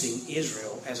using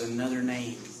Israel as another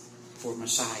name for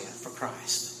Messiah, for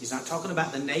Christ. He's not talking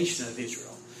about the nation of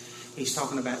Israel. He's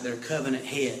talking about their covenant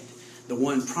head, the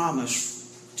one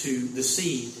promised to the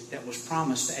seed that was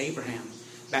promised to Abraham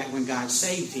back when God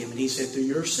saved him. And he said, through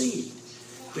your seed,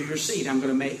 I'm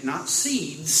going to make, not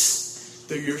seeds,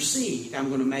 through your seed, I'm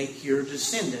going to make your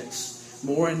descendants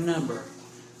more in number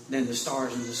than the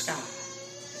stars in the sky.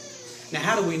 Now,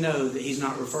 how do we know that he's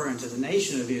not referring to the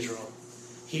nation of Israel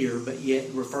here, but yet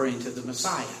referring to the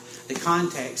Messiah? The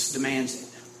context demands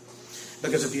it.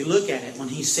 Because if you look at it, when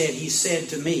he said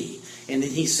to me, and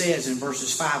then he says in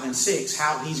verses 5 and 6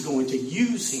 how he's going to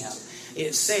use him.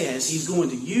 It says he's going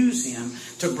to use him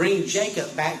to bring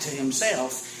Jacob back to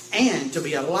himself and to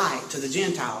be a light to the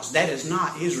Gentiles. That is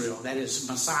not Israel. That is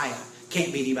Messiah.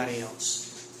 Can't be anybody else.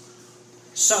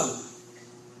 So,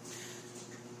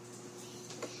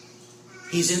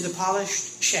 he's in the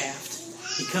polished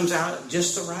shaft. He comes out at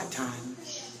just the right time.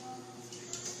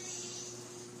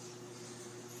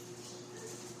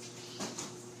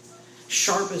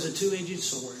 sharp as a two-edged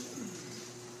sword,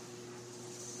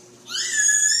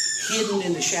 hidden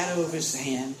in the shadow of his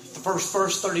hand. The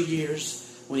first 30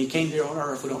 years when he came here on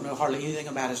earth, we don't know hardly anything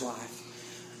about his life.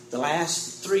 The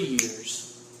last 3 years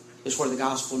is where the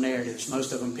gospel narratives,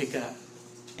 most of them pick up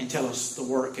and tell us the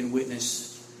work and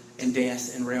witness and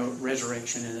death and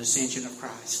resurrection and ascension of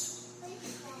Christ.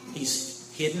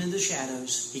 He's hidden in the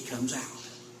shadows. He comes out.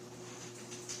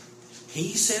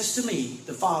 He says to me,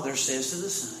 the Father says to the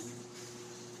Son,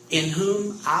 in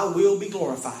whom I will be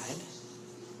glorified.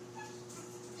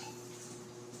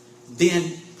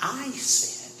 Then I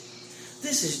said,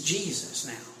 this is Jesus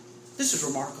now. This is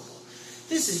remarkable.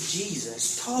 This is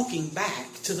Jesus talking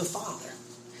back to the Father.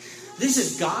 This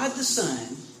is God the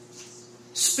Son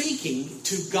speaking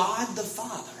to God the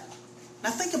Father.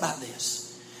 Now think about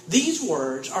this. These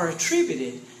words are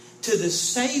attributed to the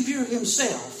Savior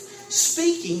himself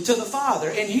speaking to the Father.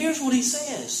 And here's what he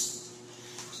says.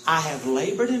 I have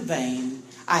labored in vain.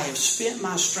 I have spent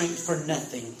my strength for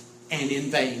nothing and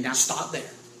in vain. Now stop there.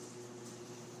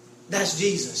 That's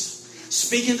Jesus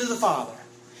speaking to the Father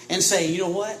and saying, you know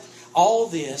what? All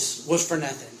this was for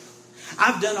nothing.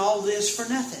 I've done all this for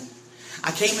nothing.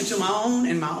 I came into my own,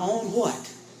 and my own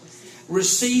what?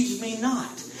 Received me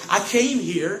not. I came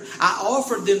here, I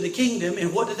offered them the kingdom,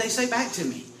 and what did they say back to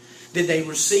me? Did they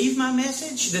receive my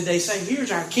message? Did they say,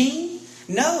 here's our king?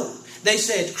 No. They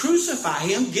said, crucify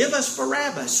him, give us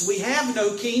Barabbas. We have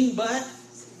no king but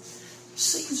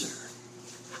Caesar.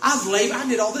 I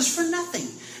did all this for nothing.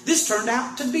 This turned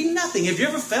out to be nothing. Have you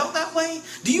ever felt that way?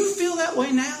 Do you feel that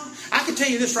way now? I can tell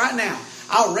you this right now.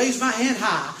 I'll raise my hand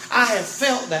high. I have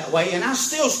felt that way, and I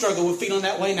still struggle with feeling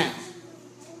that way now.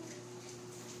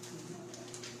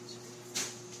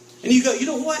 And you go, you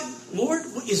know what, Lord,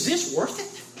 is this worth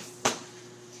it?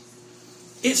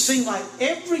 It seems like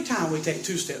every time we take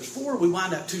 2 steps forward, we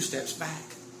wind up 2 steps back.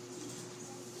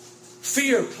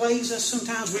 Fear plagues us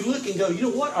sometimes. We look and go, you know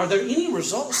what, are there any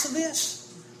results to this?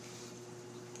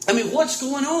 I mean, what's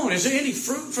going on? Is there any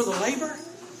fruit for the labor?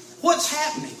 What's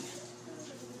happening?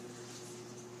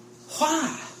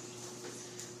 Why?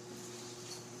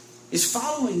 Is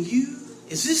following you,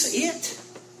 is this it?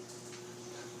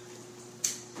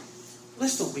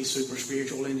 Let's don't be super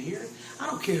spiritual in here. I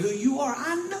don't care who you are.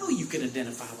 I know you can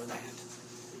identify with that.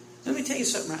 Let me tell you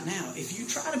something right now. If you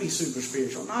try to be super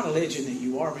spiritual, not alleging that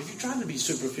you are, but if you try to be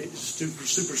super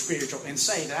spiritual and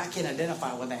say that I can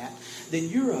identify with that, then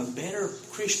you're a better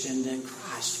Christian than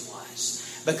Christ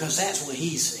was. Because that's what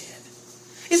he said.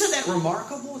 Isn't that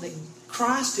remarkable that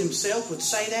Christ himself would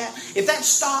say that? If that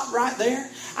stopped right there,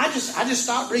 I just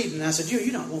stopped reading and I said,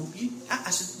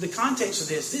 I said, the context of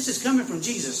this is coming from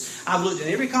Jesus. I've looked at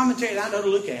every commentary that I know to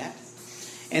look at,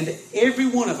 and every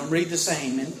one of them read the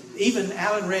same. And even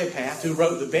Alan Redpath, who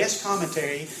wrote the best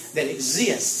commentary that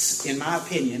exists, in my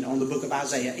opinion, on the book of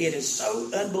Isaiah, it is so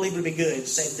unbelievably good,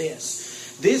 said this.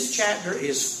 This chapter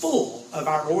is full of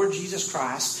our Lord Jesus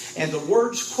Christ, and the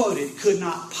words quoted could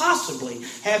not possibly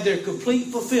have their complete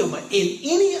fulfillment in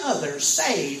any other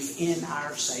save in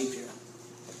our Savior.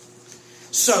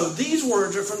 So these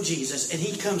words are from Jesus, and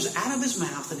he comes out of his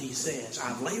mouth and he says,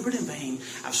 I've labored in vain,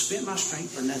 I've spent my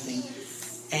strength for nothing,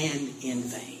 and in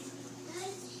vain.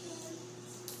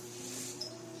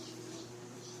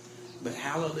 But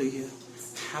hallelujah,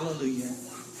 hallelujah,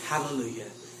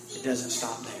 hallelujah, it doesn't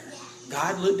stop there.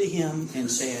 God looked at him and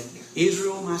said,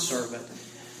 Israel, my servant.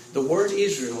 The word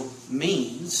Israel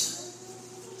means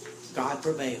God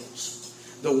prevails.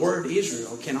 The word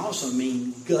Israel can also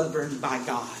mean governed by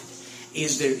God.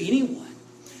 Is there anyone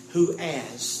who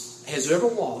has ever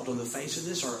walked on the face of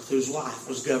this earth whose life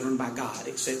was governed by God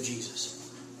except Jesus?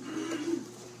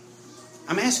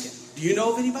 I'm asking, do you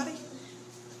know of anybody?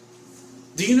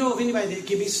 Do you know of anybody that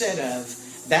can be said of,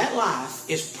 that life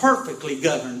is perfectly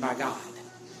governed by God?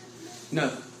 No.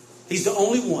 He's the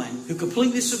only one who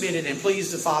completely submitted and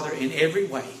pleased the Father in every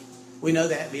way. We know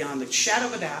that beyond the shadow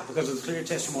of a doubt because of the clear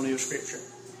testimony of Scripture.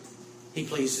 He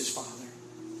pleased his Father.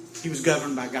 He was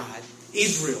governed by God.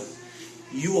 Israel,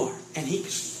 you are. And he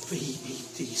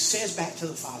says back to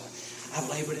the Father, I've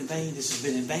labored in vain. This has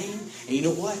been in vain. And you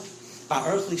know what? By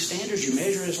earthly standards, you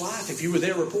measure his life. If you were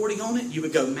there reporting on it, you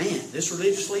would go, man, this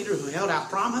religious leader who held out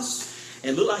promise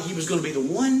and looked like he was going to be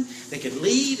the one that could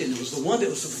lead, and it was the one that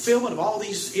was the fulfillment of all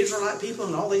these Israelite people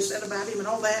and all they said about him and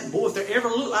all that. And boy, if there ever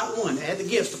looked like one that had the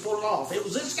gifts to pull it off, it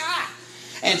was this guy.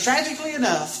 And tragically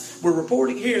enough, we're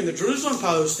reporting here in the Jerusalem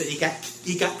Post that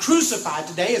he got crucified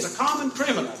today as a common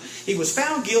criminal. He was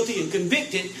found guilty and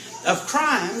convicted of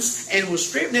crimes and was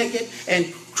stripped naked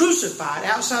and crucified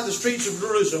outside the streets of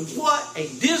Jerusalem. What a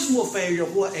dismal failure.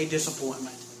 What a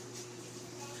disappointment.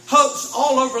 Hopes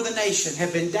all over the nation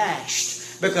have been dashed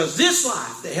Because this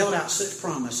life that held out such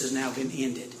promise has now been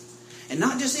ended. And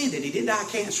not just ended. He didn't die of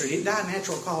cancer. He didn't die of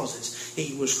natural causes.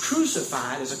 He was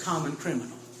crucified as a common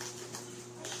criminal.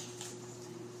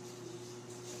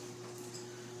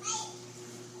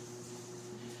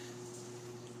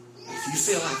 If you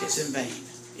feel like it's in vain,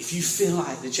 if you feel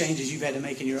like the changes you've had to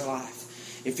make in your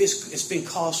life, if it's been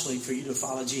costly for you to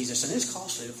follow Jesus, and it's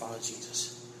costly to follow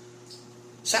Jesus.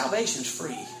 Salvation's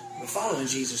free, but following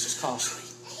Jesus is costly.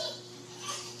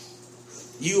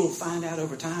 You will find out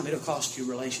over time it'll cost you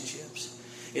relationships.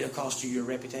 It'll cost you your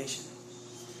reputation.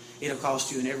 It'll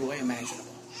cost you in every way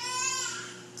imaginable.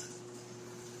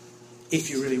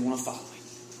 If you really want to follow Him.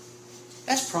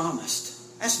 That's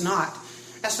promised. That's not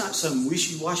some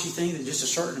wishy-washy thing that just a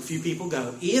certain few people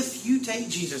go. If you take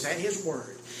Jesus at His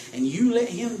word and you let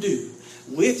Him do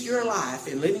with your life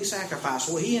in living sacrifice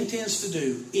what He intends to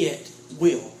do, it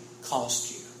will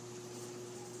cost you.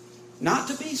 Not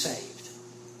to be saved.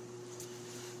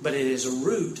 But it is a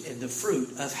root and the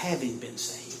fruit of having been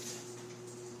saved.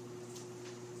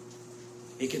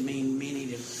 It can mean many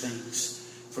different things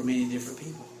for many different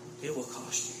people. It will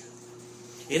cost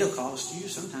you. It'll cost you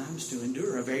sometimes to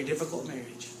endure a very difficult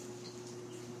marriage.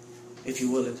 If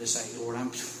you're willing to say, Lord,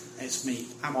 it's me.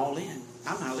 I'm all in.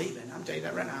 I'm not leaving. I'm telling you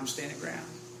that right now. I'm standing ground.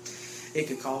 It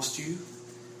could cost you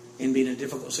in being in a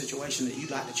difficult situation that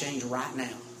you'd like to change right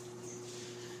now.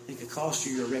 It could cost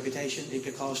you your reputation. It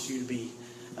could cost you to be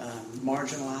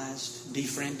marginalized,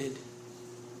 defriended,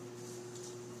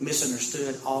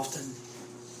 misunderstood often,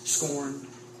 scorned,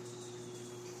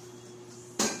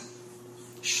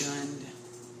 shunned.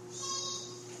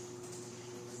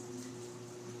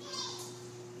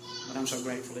 But I'm so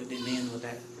grateful it didn't end with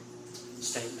that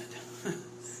statement.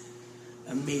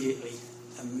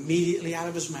 Immediately out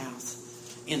of his mouth,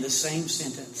 in the same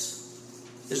sentence.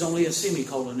 There's only a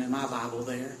semicolon in my Bible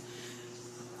there.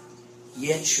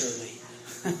 Yet surely.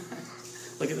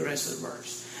 Look at the rest of the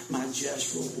verse. My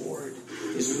just reward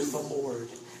is with the Lord,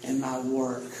 and my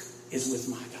work is with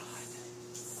my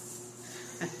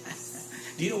God.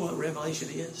 Do you know what revelation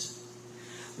is?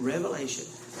 Revelation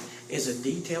is a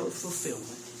detailed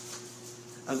fulfillment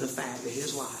of the fact that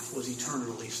his life was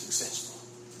eternally successful.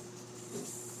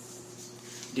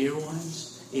 Dear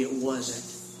ones, it wasn't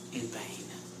in vain.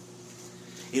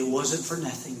 It wasn't for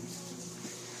nothing.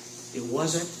 It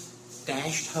wasn't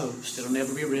dashed hopes that'll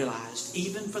never be realized,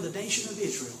 even for the nation of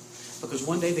Israel. Because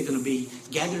one day they're going to be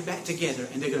gathered back together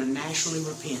and they're going to nationally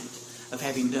repent of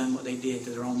having done what they did to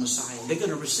their own Messiah. They're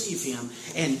going to receive Him.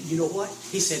 And you know what?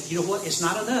 He said, you know what? It's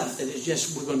not enough that it's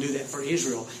just we're going to do that for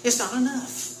Israel. It's not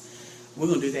enough. We're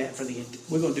going to do that for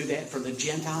the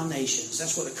Gentile nations.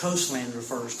 That's what the coastland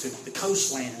refers to. The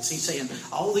coastlands. He's saying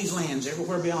all these lands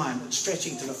everywhere beyond,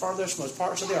 stretching to the farthest most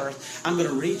parts of the earth, I'm going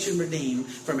to reach and redeem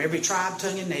from every tribe,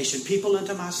 tongue, and nation, people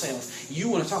unto myself. You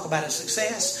want to talk about a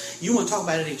success? You want to talk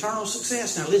about an eternal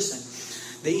success? Now listen,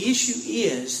 the issue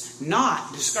is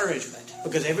not discouragement,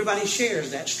 because everybody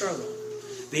shares that struggle.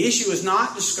 The issue is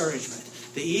not discouragement.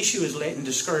 The issue is letting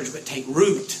discouragement take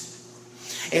root.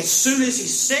 As soon as he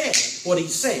said what he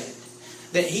said,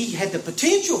 that he had the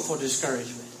potential for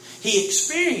discouragement, he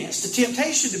experienced the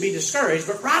temptation to be discouraged,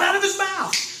 but right out of his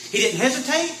mouth. He didn't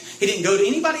hesitate. He didn't go to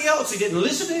anybody else. He didn't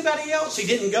listen to anybody else. He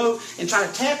didn't go and try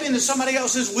to tap into somebody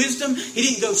else's wisdom. He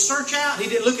didn't go search out. He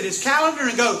didn't look at his calendar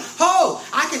and go, oh,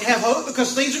 I can have hope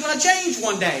because things are going to change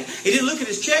one day. He didn't look at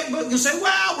his checkbook and say,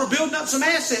 wow, we're building up some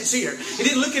assets here. He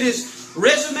didn't look at his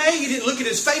resume. He didn't look at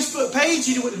his Facebook page.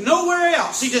 He went nowhere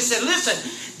else. He just said, listen,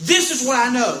 this is what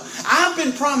I know. I've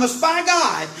been promised by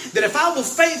God that if I will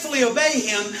faithfully obey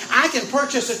Him, I can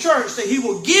purchase a church that He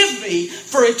will give me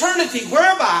for eternity,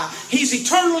 whereby He's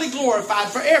eternally glorified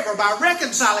forever by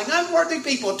reconciling unworthy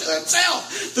people to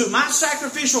Himself through my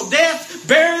sacrificial death,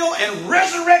 burial, and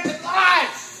resurrected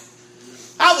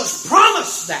life. I was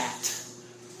promised that.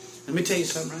 Let me tell you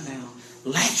something right now.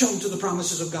 Latch on to the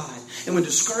promises of God. And when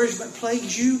discouragement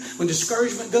plagues you, when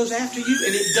discouragement goes after you,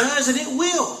 and it does and it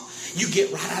will, you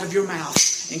get right out of your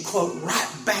mouth and quote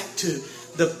right back to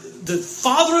the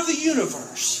Father of the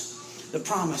universe, the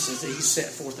promises that He set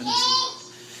forth in His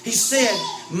Word. He said,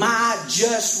 my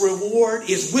just reward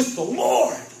is with the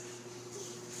Lord,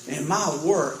 and my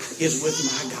work is with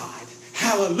my God.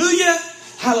 Hallelujah,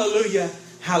 hallelujah,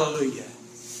 hallelujah.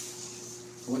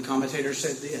 One commentator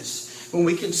said this: when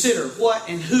we consider what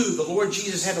and who the Lord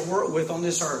Jesus had to work with on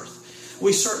this earth,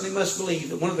 we certainly must believe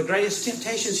that one of the greatest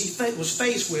temptations He was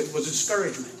faced with was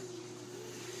discouragement.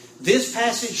 This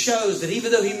passage shows that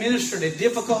even though He ministered in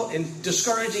difficult and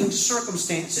discouraging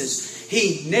circumstances,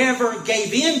 He never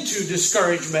gave in to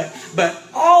discouragement, but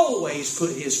always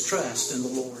put His trust in the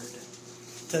Lord.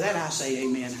 To that I say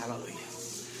amen, hallelujah.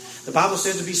 The Bible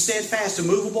says to be steadfast,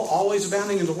 immovable, always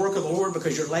abounding in the work of the Lord,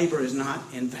 because your labor is not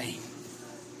in vain.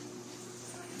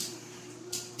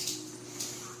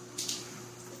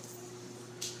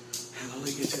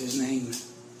 Hallelujah to His name.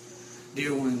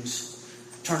 Dear ones,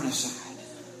 turn aside.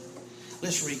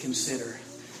 Let's reconsider.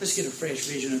 Let's get a fresh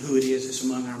vision of who it is that's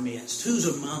among our midst. Who's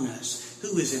among us?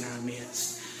 Who is in our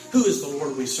midst? Who is the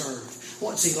Lord we serve?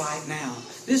 What's He like now?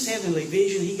 This heavenly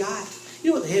vision He got.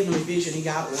 You know what the heavenly vision He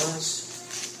got was?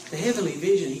 The heavenly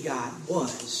vision He got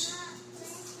was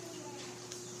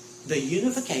the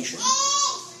unification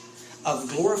of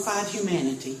glorified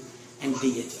humanity and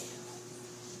deity.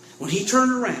 When He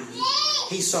turned around,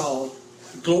 He saw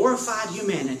glorified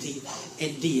humanity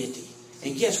and deity.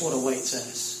 And guess what awaits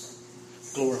us?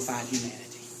 Glorified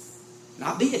humanity.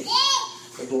 Not deity,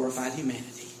 but glorified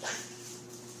humanity.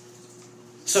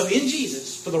 So in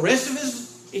Jesus, for the rest of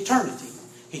His eternity,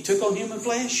 He took on human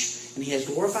flesh, and He has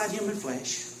glorified human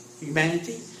flesh,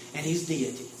 humanity, and His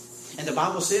deity. And the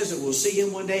Bible says that we'll see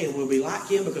Him one day, and we'll be like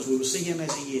Him because we will see Him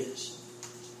as He is.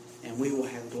 And we will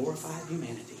have glorified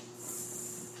humanity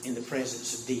in the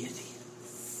presence of deity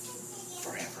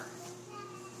forever.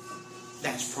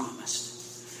 That's promised.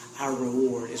 Our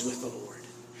reward is with the Lord.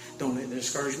 Don't let the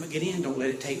discouragement get in. Don't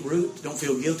let it take root. Don't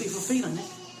feel guilty for feeling it.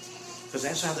 Because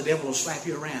that's how the devil will slap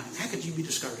you around. How could you be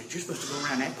discouraged? You're supposed to go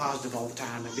around act positive all the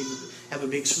time and have a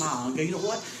big smile and go, you know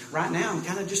what? Right now I'm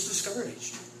kind of just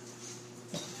discouraged.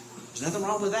 There's nothing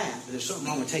wrong with that. But there's something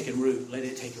wrong with taking root. Let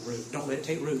it take a root. Don't let it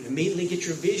take root. Immediately get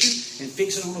your vision and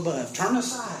fix it on above. Turn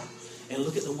aside and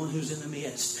look at the one who's in the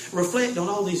midst. Reflect on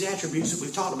all these attributes that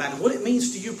we've talked about and what it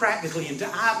means to you practically and to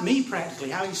me practically,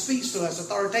 how He speaks to us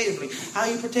authoritatively, how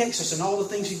He protects us and all the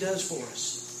things He does for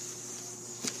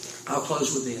us. I'll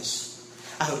close with this.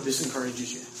 I hope this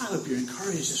encourages you. I hope you're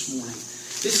encouraged this morning.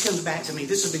 This comes back to me.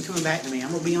 This has been coming back to me.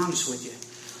 I'm going to be honest with you.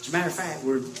 As a matter of fact,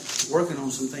 we're working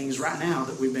on some things right now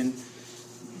that we've been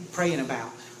praying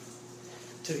about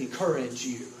to encourage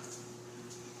you.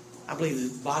 I believe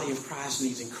the body of Christ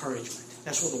needs encouragement.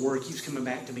 That's what the word keeps coming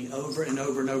back to me over and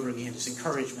over and over again. It's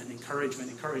encouragement, encouragement,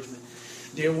 encouragement.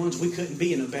 Dear ones, we couldn't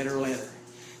be in a better letter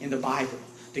in the Bible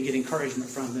to get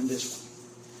encouragement from than this one.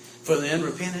 For the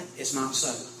unrepentant, it's not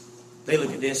so. They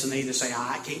look at this and they either say,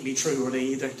 it can't be true, or they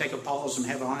either take a pause and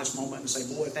have an honest moment and say,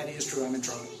 boy, if that is true, I'm in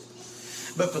trouble.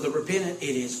 But for the repentant,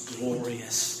 it is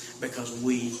glorious because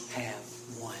we have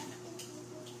won.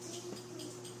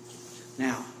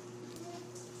 Now,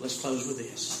 let's close with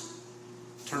this.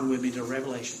 Turn with me to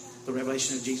Revelation. The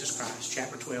revelation of Jesus Christ,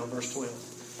 chapter 12, verse 12.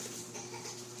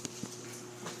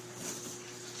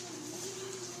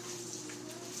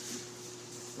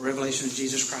 Revelation of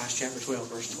Jesus Christ, chapter 12,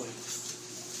 verse 12.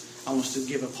 I want us to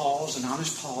give a pause, an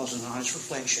honest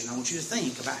reflection. I want you to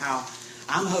think about how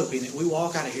I'm hoping that we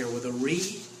walk out of here with a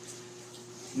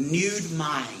renewed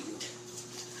mind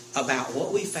about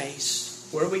what we face,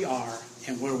 where we are,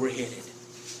 and where we're headed.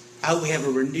 I hope we have a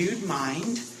renewed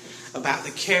mind about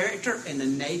the character and the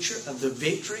nature of the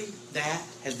victory that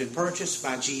has been purchased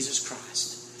by Jesus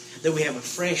Christ. That we have a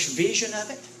fresh vision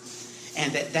of it,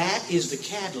 and that is the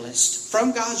catalyst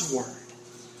from God's Word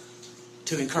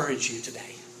to encourage you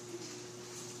today.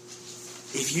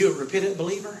 If you're a repentant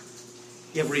believer,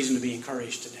 you have reason to be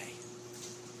encouraged today.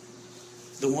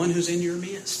 The one who's in your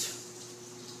midst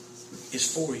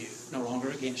is for you, no longer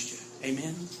against you.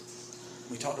 Amen?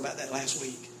 We talked about that last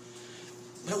week.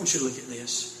 But I want you to look at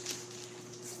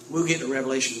this. We'll get to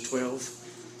Revelation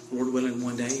 12, Lord willing,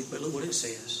 one day. But look what it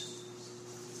says.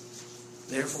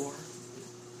 Therefore,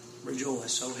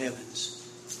 rejoice, O heavens,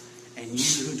 and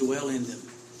you who dwell in them.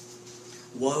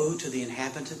 Woe to the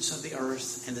inhabitants of the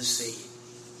earth and the sea.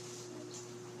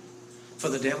 For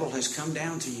the devil has come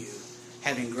down to you,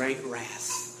 having great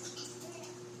wrath.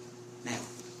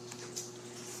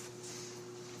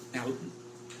 Now,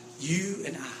 you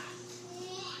and I,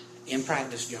 in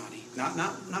practice, Johnny, not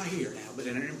here now, but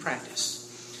in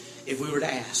practice, if we were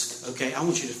to ask, okay, I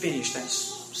want you to finish that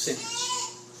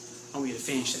sentence. I want you to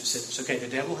finish that sentence. Okay, the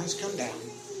devil has come down,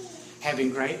 having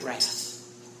great wrath,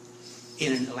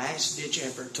 in a last-ditch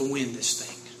effort to win this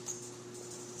thing.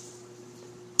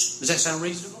 Does that sound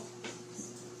reasonable?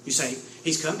 You say,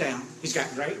 he's come down, he's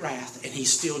got great wrath, and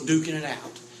he's still duking it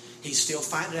out. He's still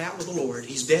fighting it out with the Lord.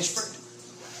 He's desperate,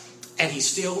 and he's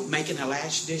still making a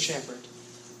last-ditch effort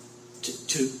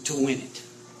to win it.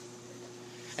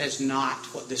 That's not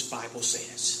what this Bible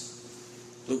says.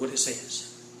 Look what it says.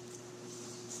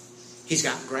 He's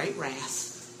got great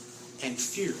wrath and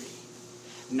fury,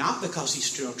 not because he's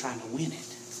still trying to win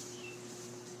it,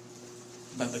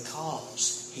 but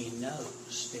because he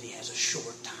knows that he has a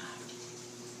short time.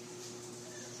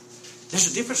 There's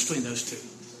a difference between those two.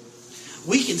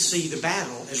 we can see the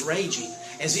battle as raging,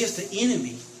 as if the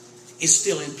enemy is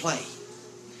still in play.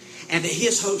 And that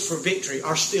his hopes for victory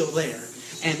are still there.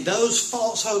 And those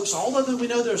false hopes, although we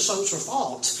know those hopes are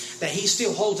false, that he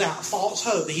still holds out false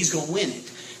hope that he's going to win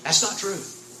it. That's not true.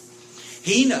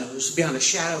 He knows beyond a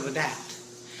shadow of a doubt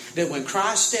that when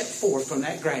Christ stepped forth from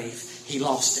that grave, he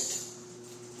lost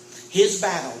it. His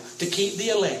battle to keep the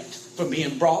elect from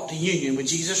being brought to union with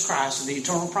Jesus Christ and the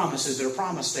eternal promises that are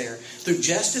promised there, through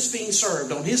justice being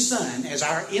served on his Son as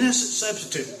our innocent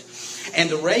substitute, and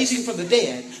the raising from the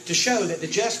dead to show that the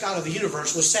just God of the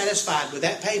universe was satisfied with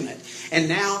that payment, and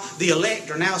now the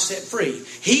elect are now set free.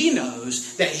 He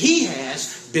knows that he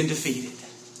has been defeated.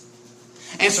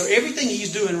 And so everything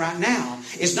he's doing right now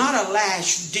is not a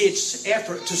last-ditch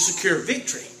effort to secure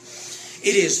victory.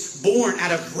 It is born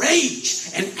out of rage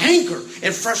and anger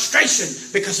and frustration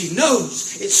because he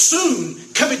knows it's soon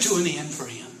coming to an end for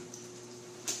him.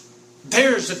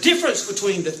 There's a difference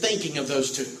between the thinking of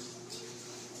those two.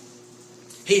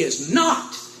 He is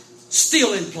not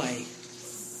still in play.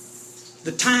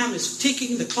 The time is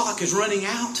ticking, the clock is running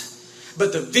out,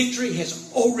 but the victory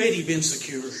has already been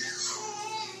secured.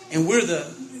 And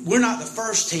we're not the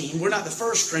first team, we're not the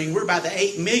first string, we're about the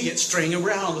 8 millionth string, and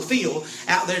we're out on the field,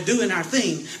 out there doing our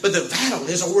thing, but the battle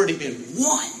has already been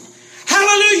won.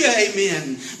 Hallelujah,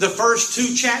 amen. The first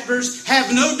 2 chapters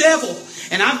have no devil.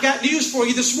 And I've got news for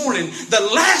you this morning. The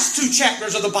last 2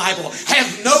 chapters of the Bible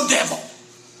have no devil.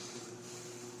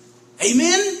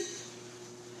 Amen?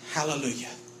 Hallelujah.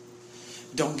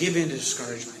 Don't give in to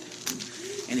discouragement.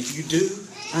 And if you do,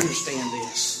 understand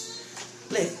this.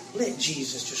 Let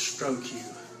Jesus just stroke you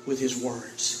with his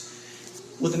words.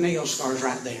 With the nail scars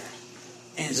right there.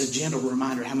 And as a gentle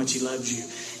reminder how much he loves you.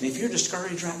 And if you're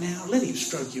discouraged right now, let him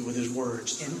stroke you with his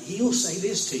words. And he'll say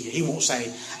this to you. He won't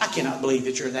say, I cannot believe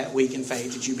that you're that weak in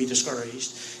faith that you be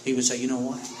discouraged. He would say, you know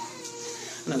what?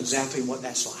 I know exactly what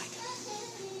that's like.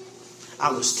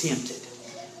 I was tempted.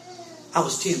 I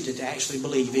was tempted to actually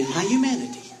believe in my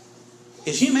humanity.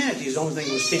 His humanity is the only thing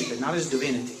that was tempted, not his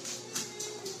divinity.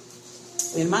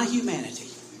 In my humanity,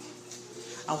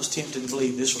 I was tempted to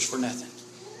believe this was for nothing.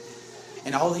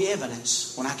 And all the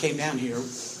evidence, when I came down here,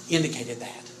 indicated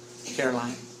that.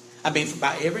 Caroline, I mean,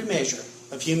 by every measure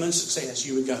of human success,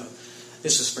 you would go,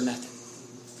 this is for nothing.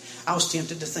 I was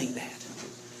tempted to think that.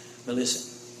 But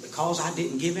listen, because I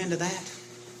didn't give in to that,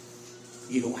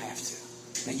 you don't have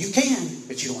to. Now you can,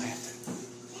 but you don't have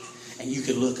to. And you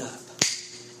can look up,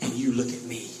 and you look at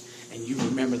me, and you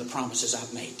remember the promises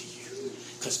I've made to you.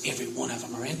 Because every one of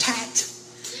them are intact.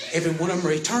 Every one of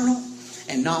them are eternal.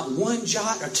 And not one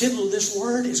jot or tittle of this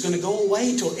word is going to go away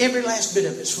until every last bit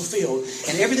of it is fulfilled.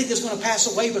 And everything is going to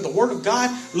pass away, but the word of God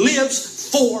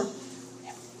lives forever.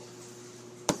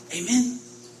 Amen?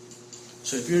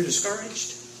 So if you're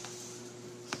discouraged,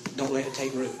 don't let it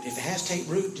take root. If it has take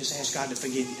root, just ask God to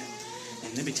forgive you.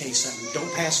 And let me tell you something.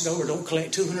 Don't pass it over. Don't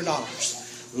collect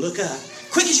 $200. Look up.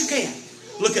 Quick as you can.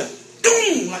 Look up.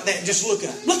 Boom! Like that. Just look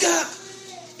up. Look up.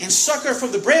 And succor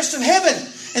from the breast of heaven.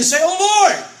 And say, oh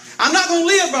Lord, I'm not going to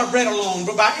live by bread alone,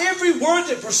 but by every word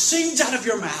that proceeds out of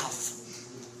your mouth.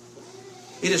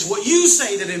 It is what you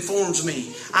say that informs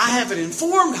me. I have an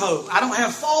informed hope. I don't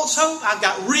have false hope. I've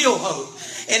got real hope.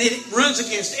 And it runs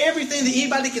against everything that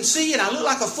anybody can see. And I look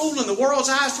like a fool in the world's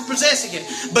eyes for possessing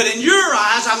it. But in your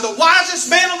eyes, I'm the wisest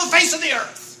man on the face of the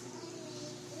earth.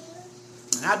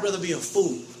 And I'd rather be a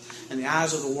fool in the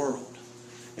eyes of the world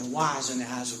and wise in the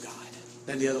eyes of God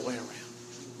than the other way around.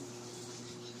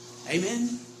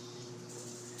 Amen?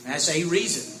 That's a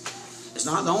reason. It's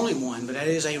not the only one, but that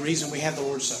is a reason we have the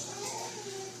Lord's Supper.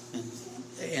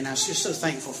 And I'm just so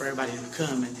thankful for everybody who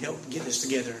come and help get this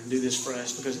together and do this for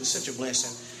us, because it's such a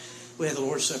blessing. We have the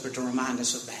Lord's Supper to remind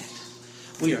us of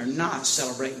that. We are not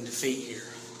celebrating defeat here.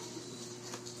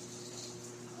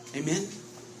 Amen?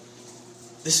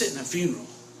 This isn't a funeral.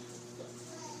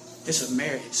 It's a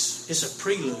marriage. It's a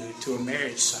prelude to a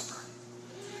marriage supper.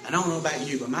 I don't know about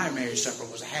you, but my marriage supper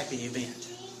was a happy event.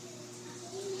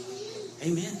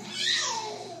 Amen?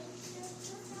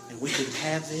 And we could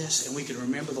have this, and we could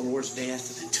remember the Lord's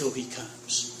death until He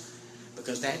comes.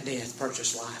 Because that death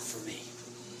purchased life for me.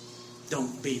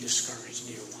 Don't be discouraged,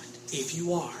 dear one. If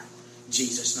you are,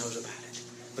 Jesus knows about it,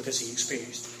 because He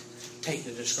experienced it. Take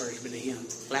the discouragement to Him.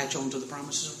 Latch on to the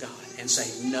promises of God and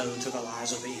say no to the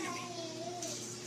lies of the enemy.